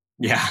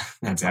yeah,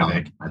 that's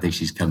epic. I think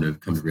she's come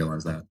to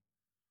realize that.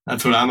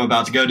 That's what I'm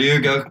about to go do.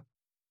 Go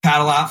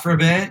paddle out for a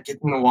bit, get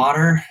in the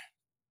water,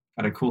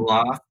 got to cool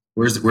off.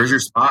 Where's your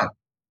spot?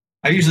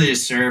 I usually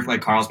just surf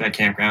like Carlsbad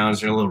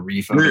campgrounds. There's a little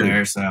reef over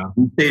there. So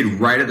we stayed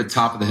right at the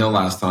top of the hill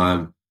last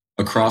time,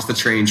 across the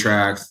train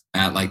tracks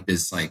at like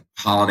this like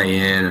Holiday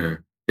Inn,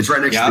 or it's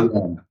right next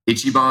to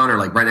Ichiban, or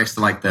like right next to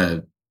like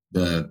the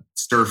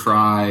stir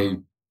fry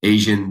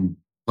Asian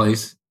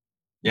place.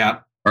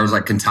 Yeah. Or it was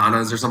like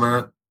Quintana's or something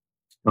like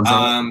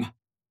that.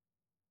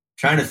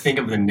 Trying to think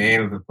of the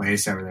name of the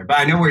place over there, but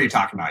I know where you're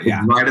talking about.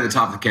 Yeah. Right at the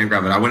top of the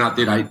campground. But I went out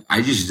there. I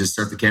usually just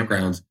surf the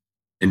campgrounds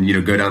and,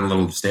 go down the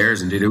little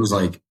stairs, and dude, it was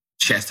like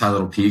chest high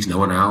little peaks, no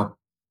one out.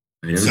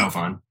 I mean, it was so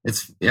fun.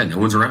 No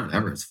one's around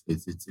ever. It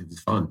was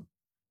fun.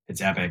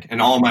 It's epic.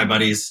 And all of my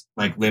buddies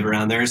like live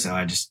around there.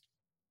 So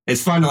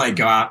it's fun to like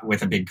go out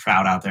with a big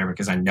crowd out there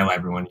because I know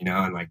everyone,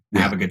 and like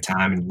have a good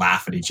time and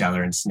laugh at each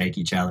other and snake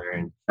each other.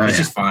 And it's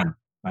just fun.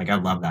 Like, I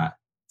love that.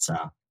 So,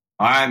 all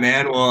right,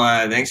 man.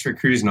 Well, thanks for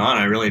cruising on.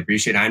 I really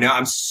appreciate it. I know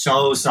I'm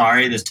so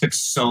sorry this took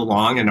so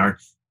long and our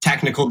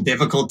technical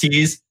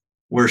difficulties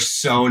were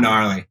so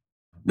gnarly.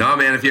 No,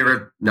 man, if you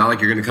ever, not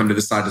like you're going to come to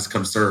this side, just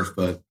come surf,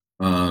 but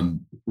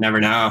never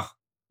know.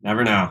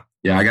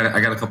 Yeah, I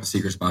got a couple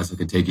secret spots I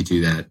can take you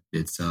to that.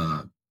 It's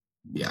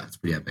it's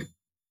pretty epic.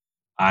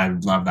 I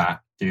love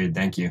that, dude.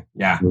 Thank you.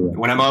 Yeah.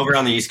 When I'm over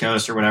on the East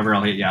Coast or whatever,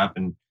 I'll hit you up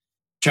and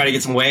try to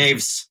get some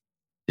waves.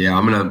 Yeah,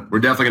 we're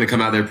definitely gonna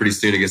come out there pretty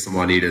soon to get some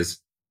Juanitas.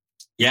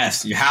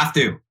 Yes, you have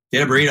to.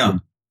 Get a burrito.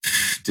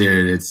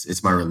 Dude,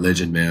 it's my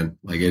religion, man.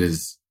 Like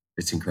it's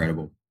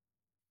incredible.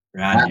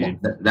 Right,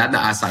 dude. That and the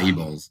acai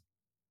bowls.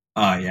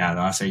 Oh yeah,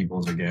 the acai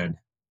bowls are good.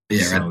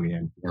 Yeah, so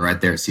good. Right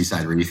there at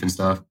Seaside Reef and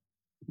stuff.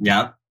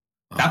 Yep.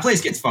 That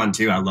place gets fun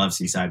too. I love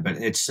Seaside, but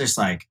it's just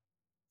like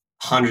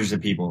hundreds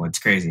of people. It's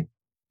crazy.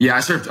 Yeah,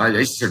 I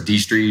used to surf D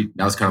Street.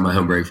 That was kind of my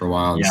home break for a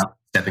while. Yeah.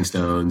 Stepping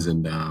Stones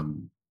and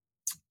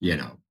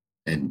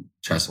and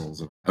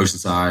Trestles,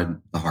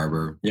 Oceanside, the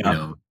harbor.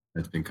 Yeah.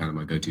 That's been kind of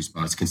my go-to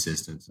spot. It's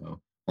consistent.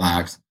 So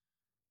relax.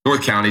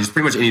 North County, just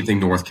pretty much anything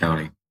North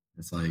County.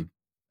 That's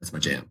my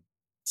jam.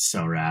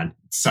 So rad.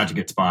 It's such a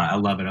good spot. I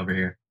love it over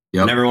here.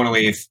 Yep. Never want to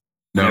leave.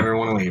 No. Never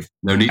want to leave.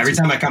 No need. Every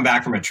time I come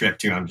back from a trip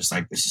too, I'm just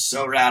like, this is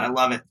so rad. I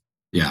love it.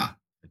 Yeah.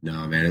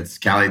 No, man, it's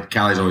Cali.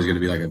 Cali's always going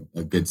to be like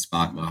a good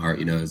spot in my heart.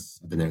 I've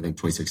been there, I think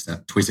 26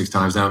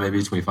 times now,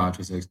 maybe 25,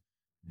 26.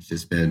 It's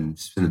just been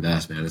the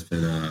best, man. It's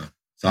been,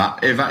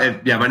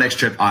 my next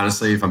trip,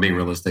 honestly, if I'm being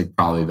realistic,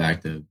 probably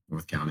back to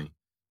North County.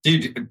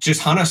 Dude,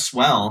 just hunt a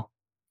swell,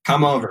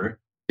 come over,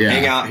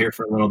 hang out here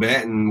for a little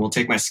bit, and we'll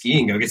take my ski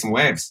and go get some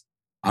waves.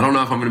 I don't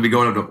know if I'm going to be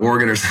going up to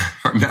Oregon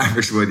or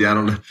Mavericks with you. I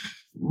don't know.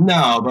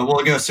 No, but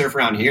we'll go surf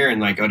around here and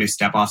like go do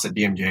step offs at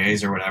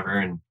DMJs or whatever.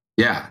 And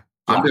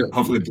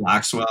hopefully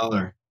black swell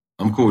or.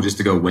 I'm cool just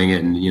to go wing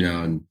it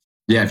and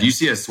if you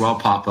see a swell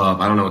pop up,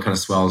 I don't know what kind of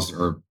swells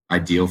are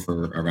ideal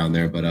for around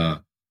there,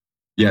 but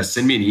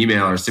send me an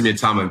email or send me a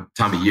time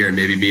of year, and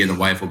maybe me and the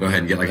wife will go ahead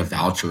and get like a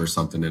voucher or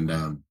something, and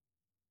and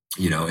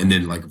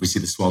then like if we see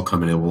the swell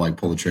coming in, we'll like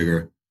pull the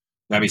trigger.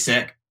 That'd be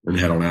sick. And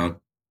head on out.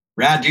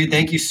 Rad, dude.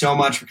 Thank you so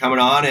much for coming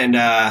on,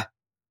 and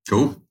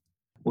cool.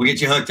 We'll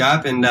get you hooked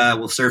up and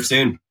we'll surf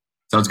soon.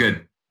 Sounds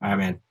good. All right,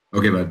 man.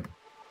 Okay, bud.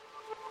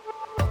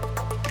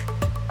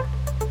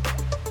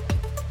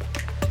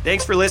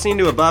 Thanks for listening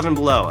to Above and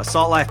Below, a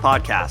Salt Life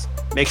podcast.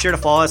 Make sure to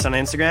follow us on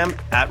Instagram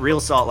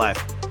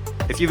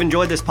 @RealSaltLife. If you've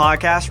enjoyed this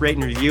podcast, rate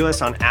and review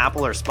us on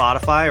Apple or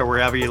Spotify or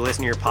wherever you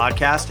listen to your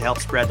podcast to help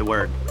spread the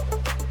word.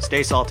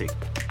 Stay salty.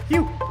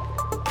 Phew.